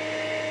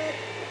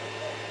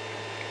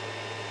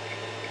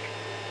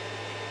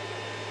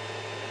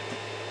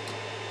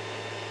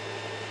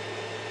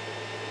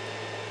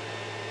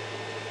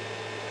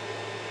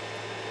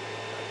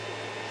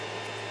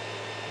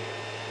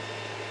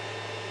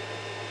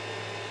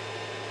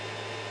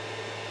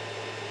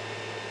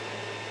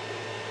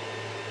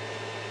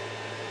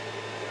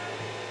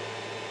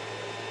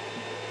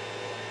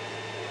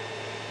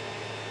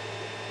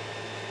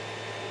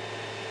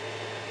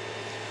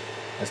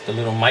 That's the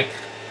little mic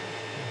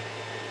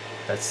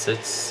that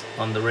sits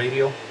on the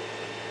radio.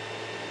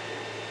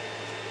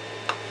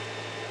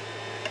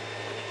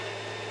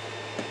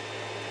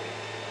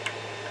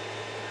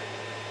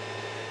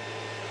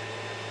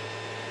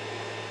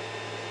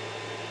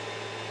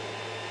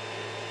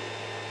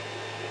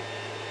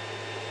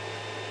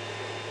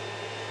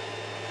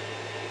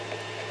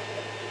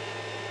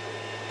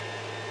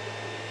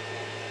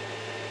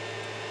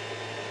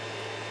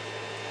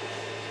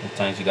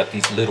 Sometimes you got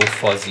these little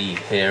fuzzy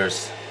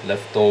hairs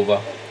left over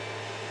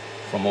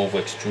from over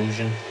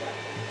extrusion.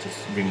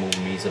 Just remove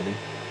them easily.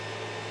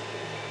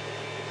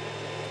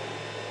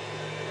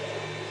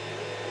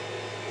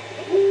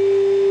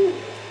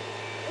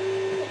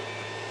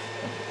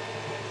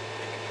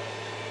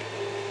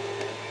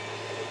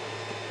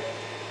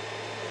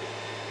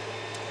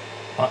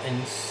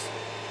 Buttons.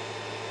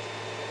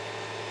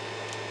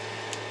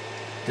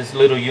 This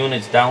little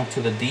unit's down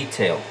to the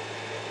detail.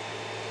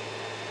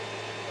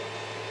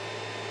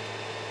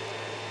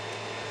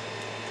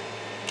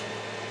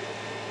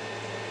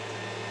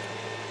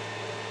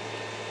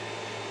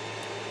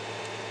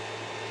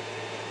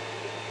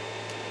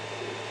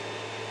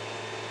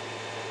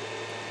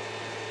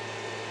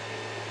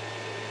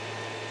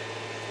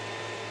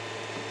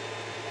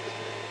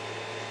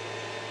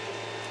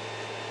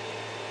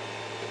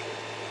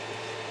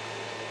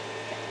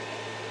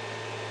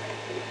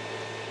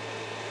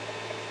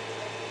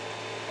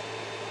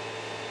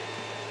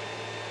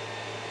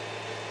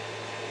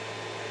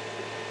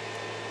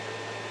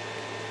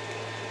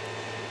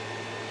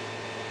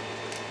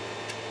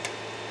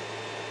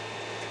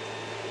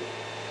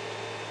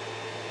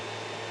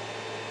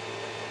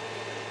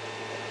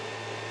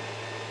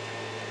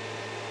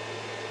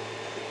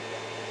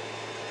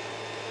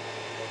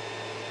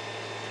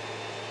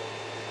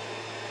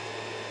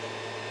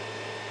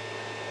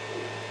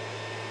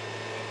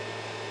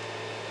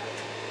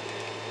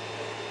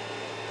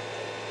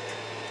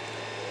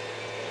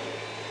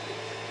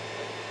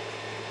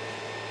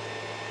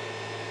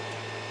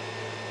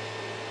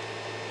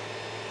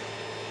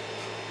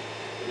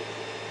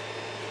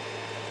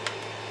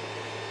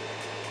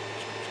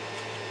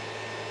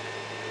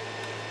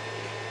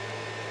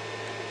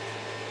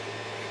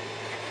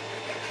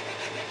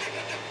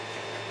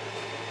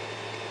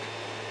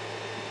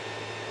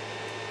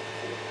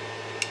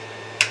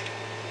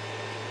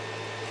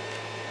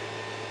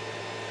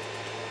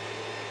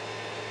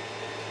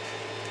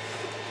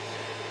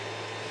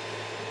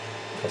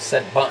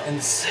 cassette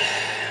buttons.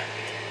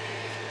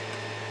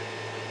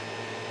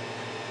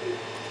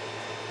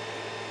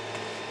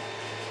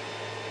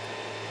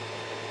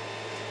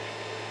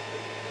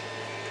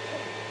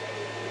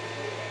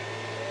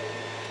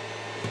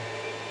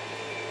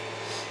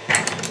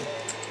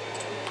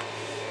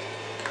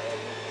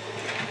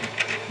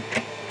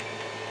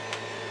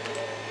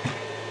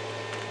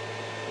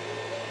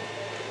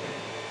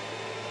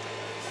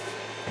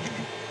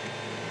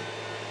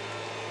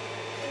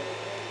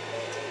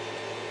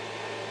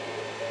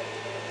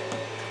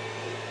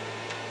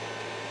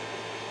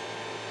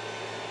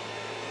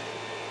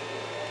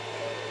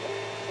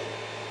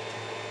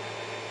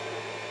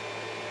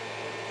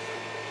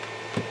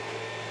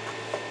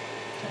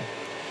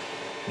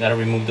 Gotta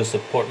remove the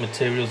support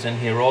materials in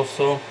here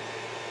also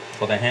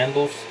for the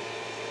handles.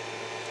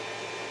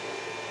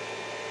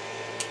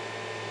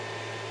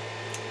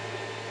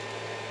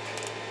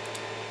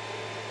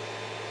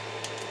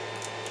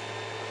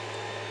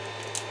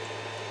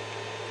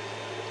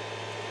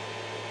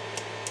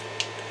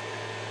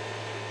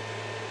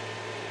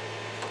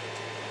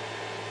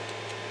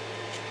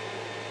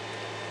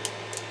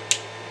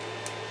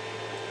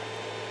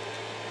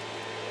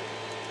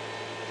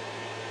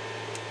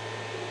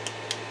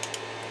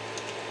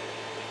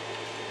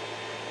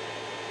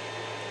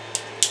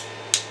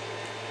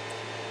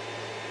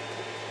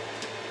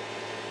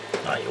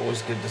 I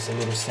always give this a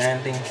little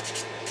sanding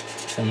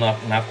to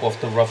knock off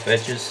the rough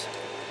edges.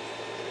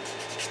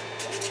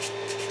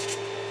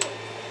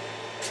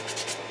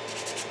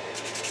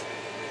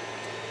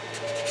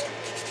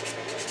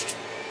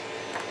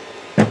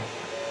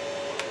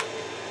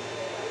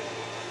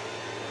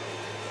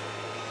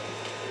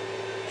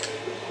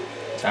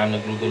 Time to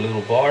glue the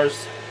little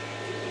bars.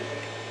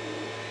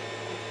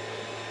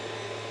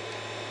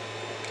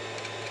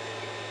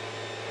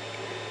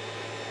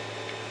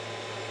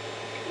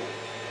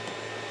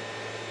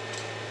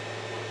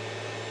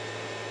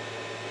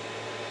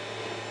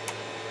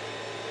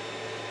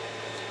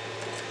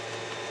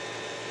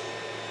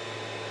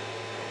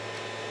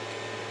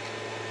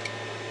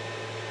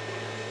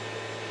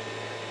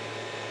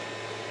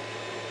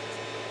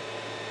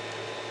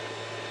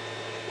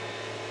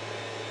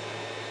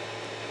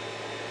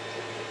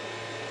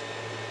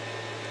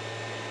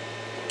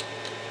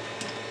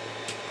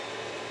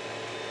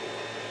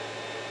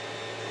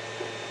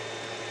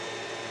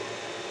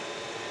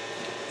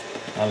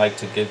 I like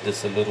to give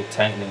this a little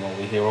tightening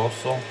over here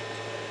also.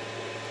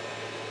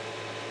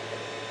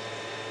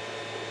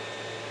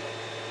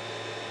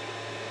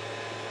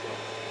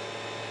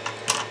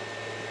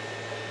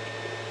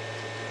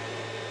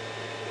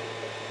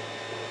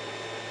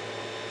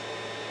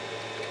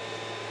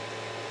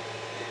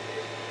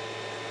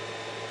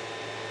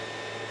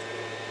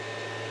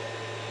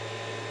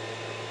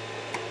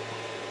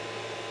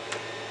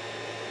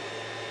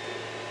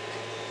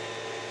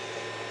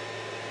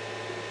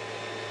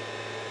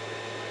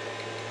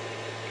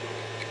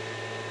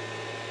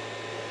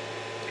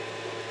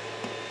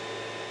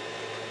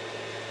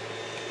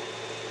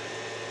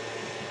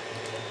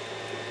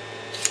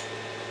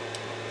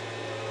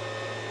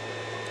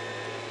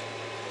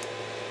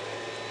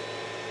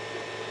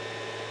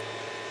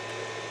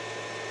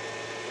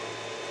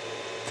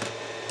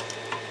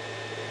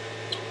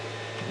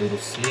 Little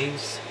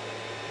sleeves,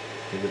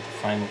 give it the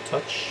final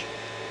touch.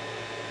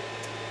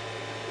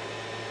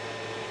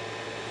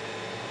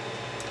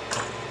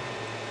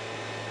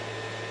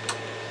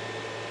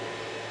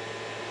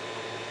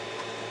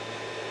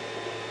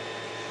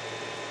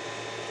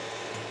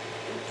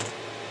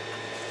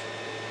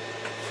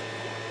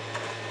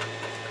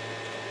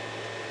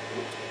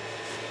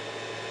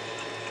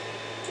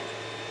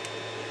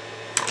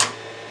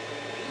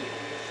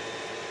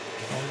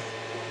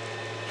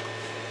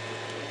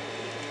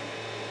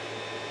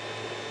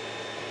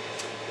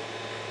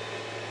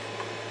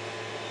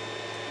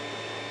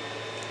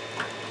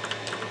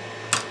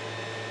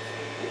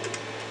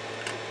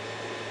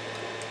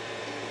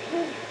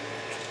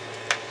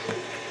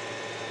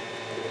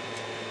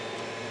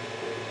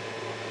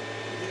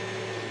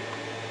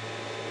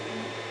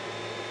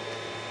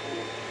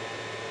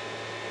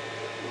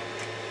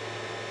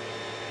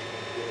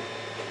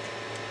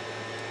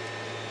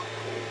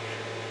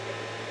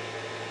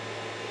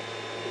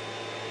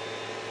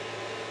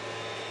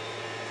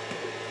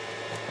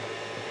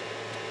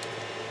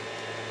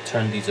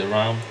 Turn these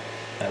around,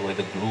 that way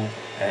the glue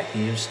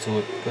adheres to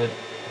it good.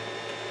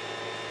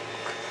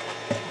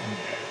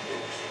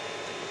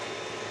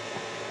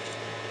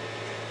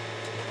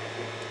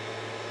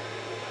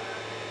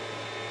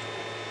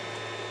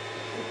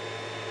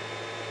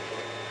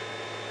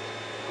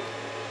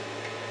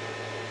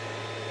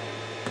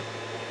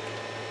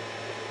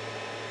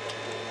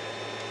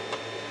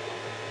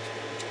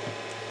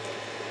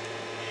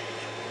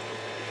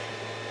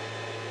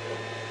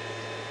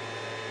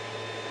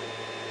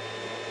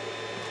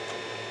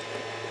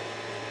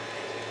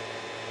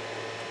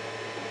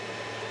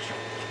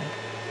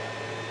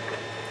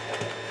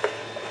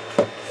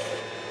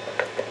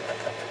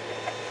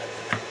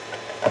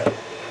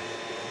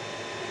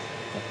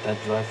 Let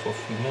that dry for a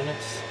few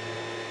minutes.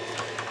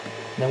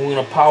 Then we're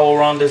gonna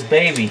power on this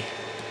baby.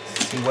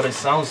 See what it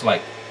sounds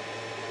like.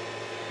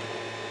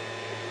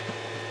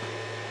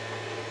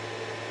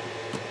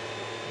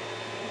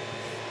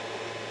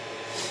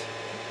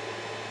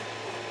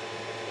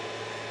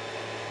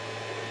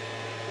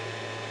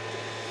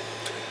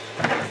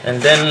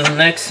 And then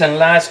next and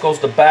last goes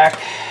the back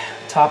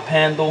top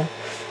handle,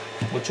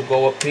 which will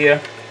go up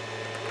here.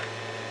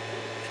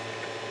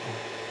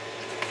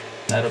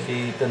 That'll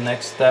be the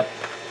next step.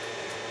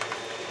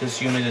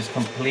 This unit is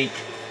complete.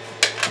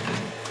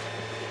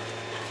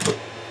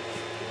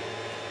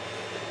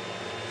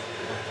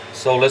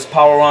 So let's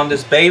power on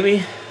this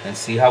baby and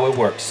see how it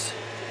works.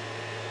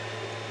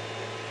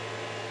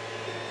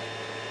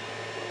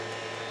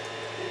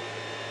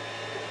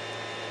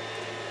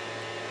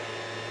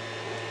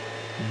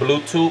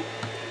 Bluetooth.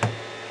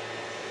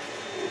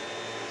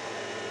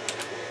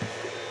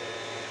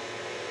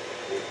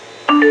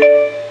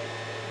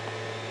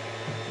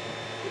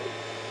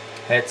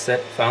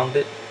 Headset, found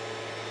it.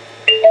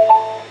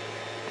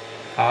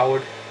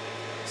 Powered.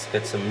 Let's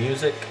get some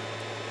music.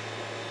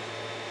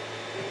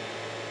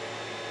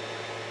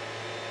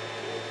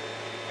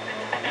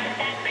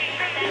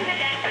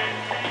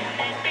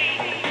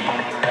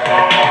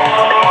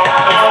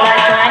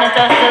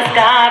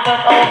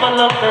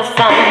 Overlook the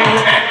sun.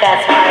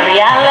 That's why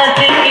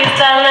reality keeps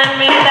telling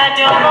me that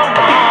you're the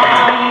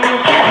one.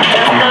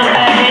 Just the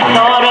very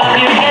thought of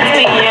you gets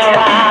me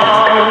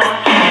aroused.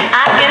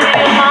 I can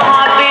feel my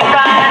heartbeat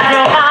right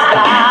through my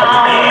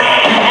blouse.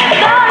 And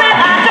darling,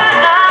 I try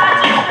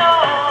not to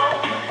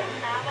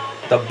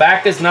show. The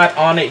back is not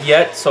on it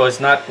yet, so it's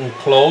not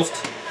enclosed.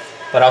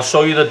 But I'll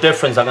show you the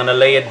difference. I'm gonna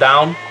lay it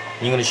down.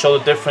 You're gonna show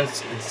the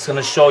difference. It's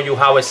gonna show you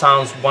how it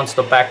sounds once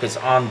the back is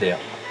on there.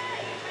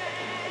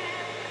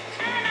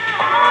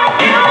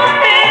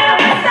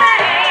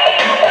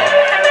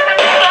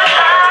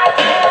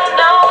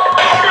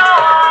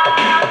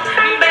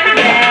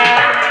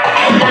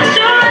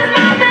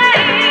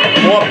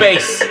 More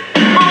bass.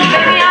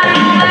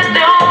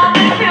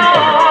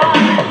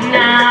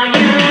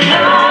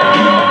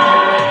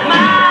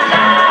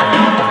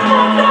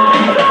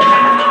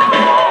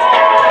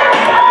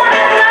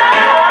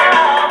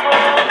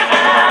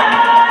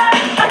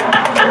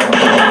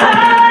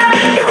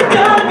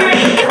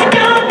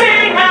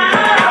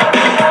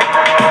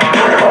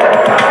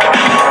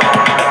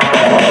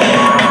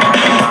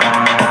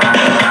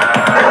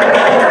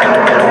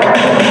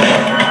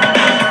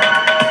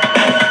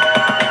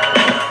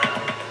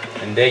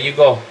 And there you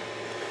go.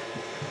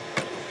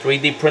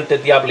 3D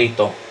printed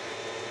Diablito.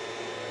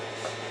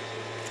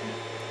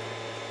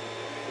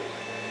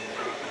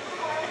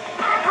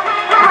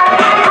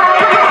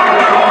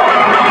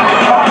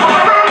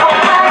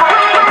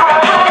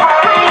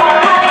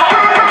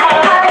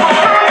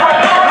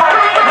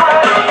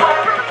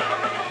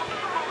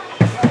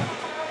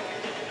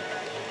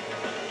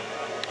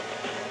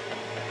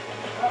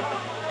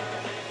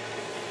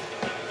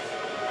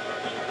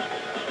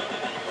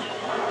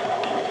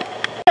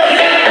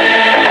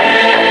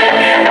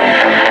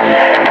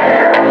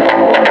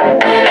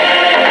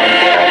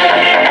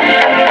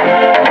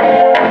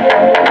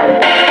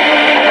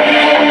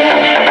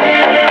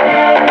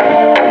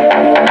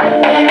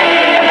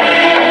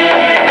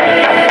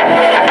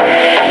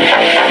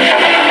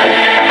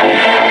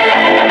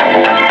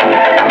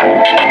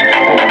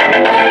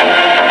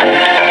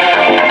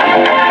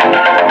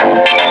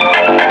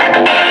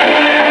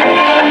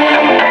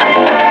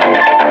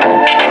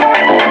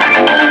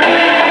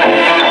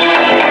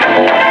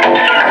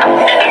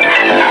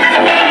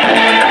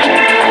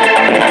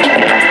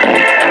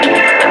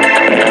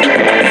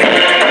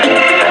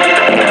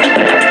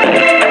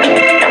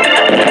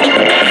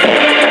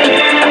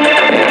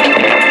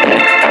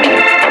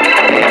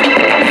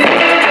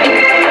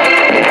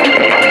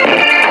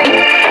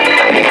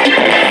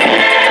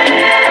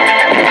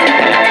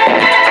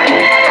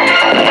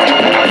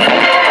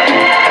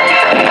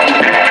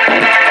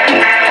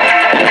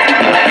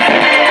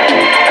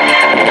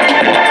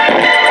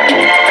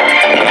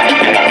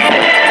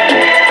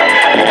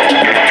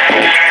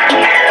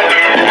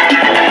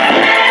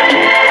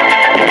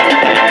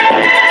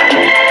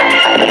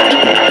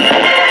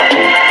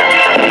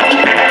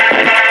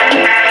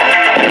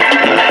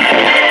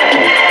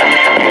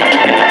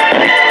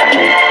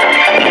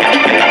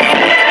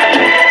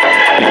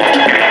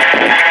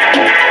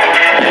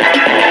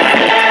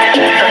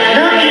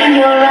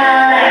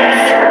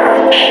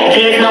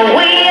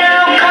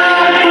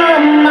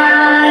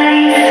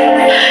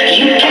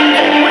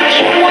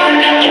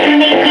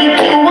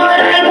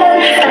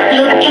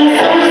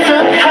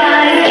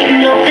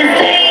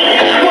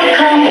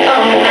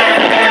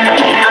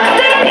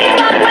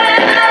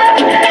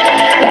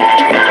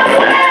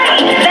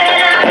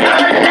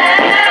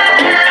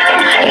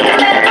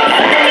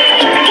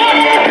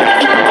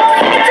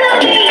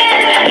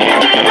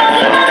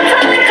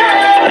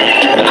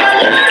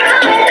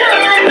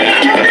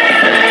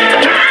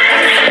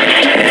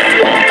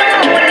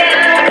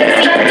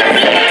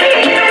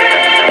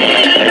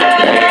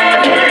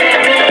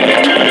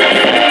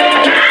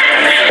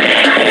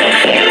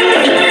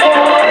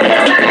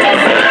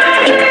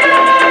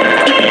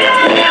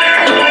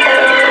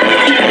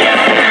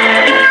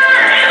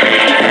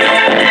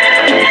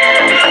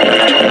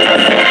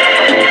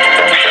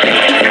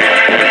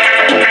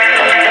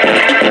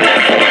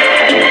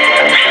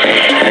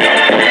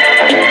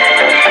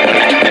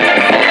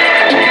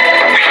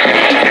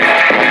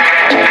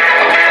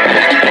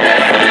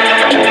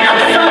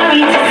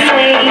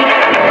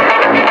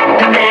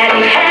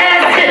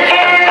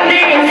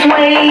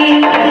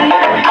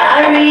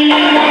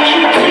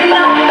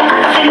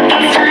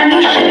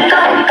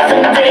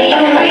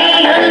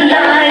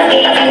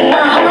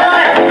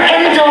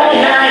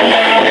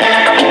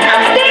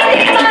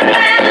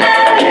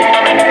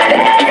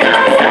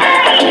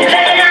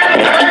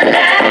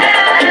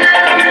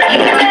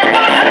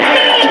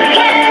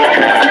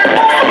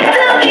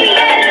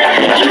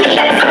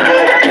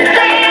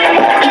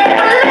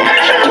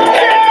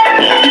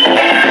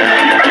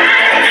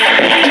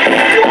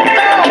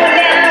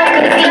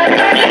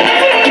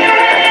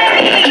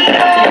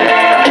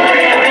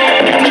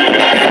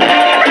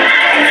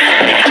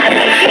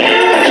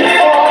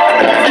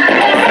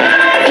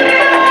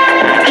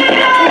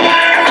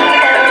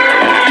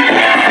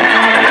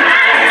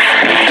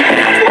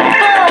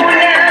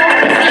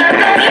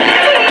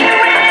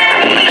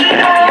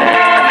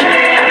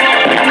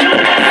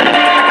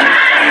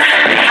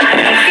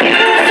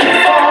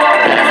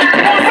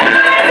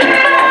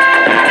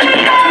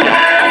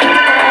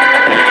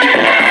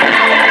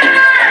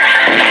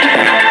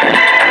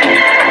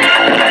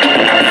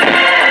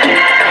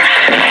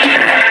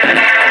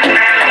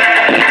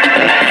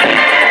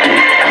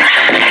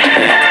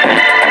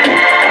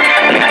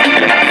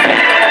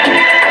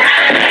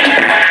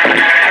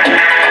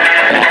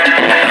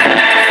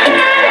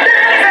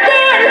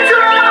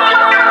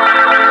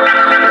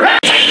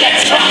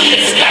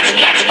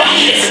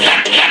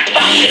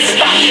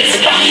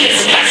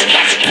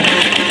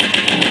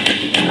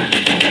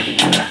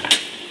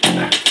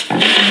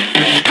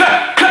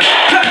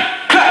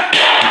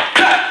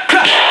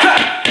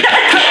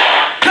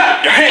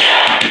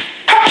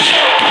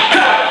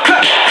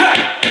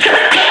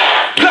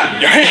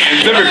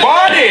 Freeze,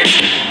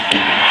 everybody!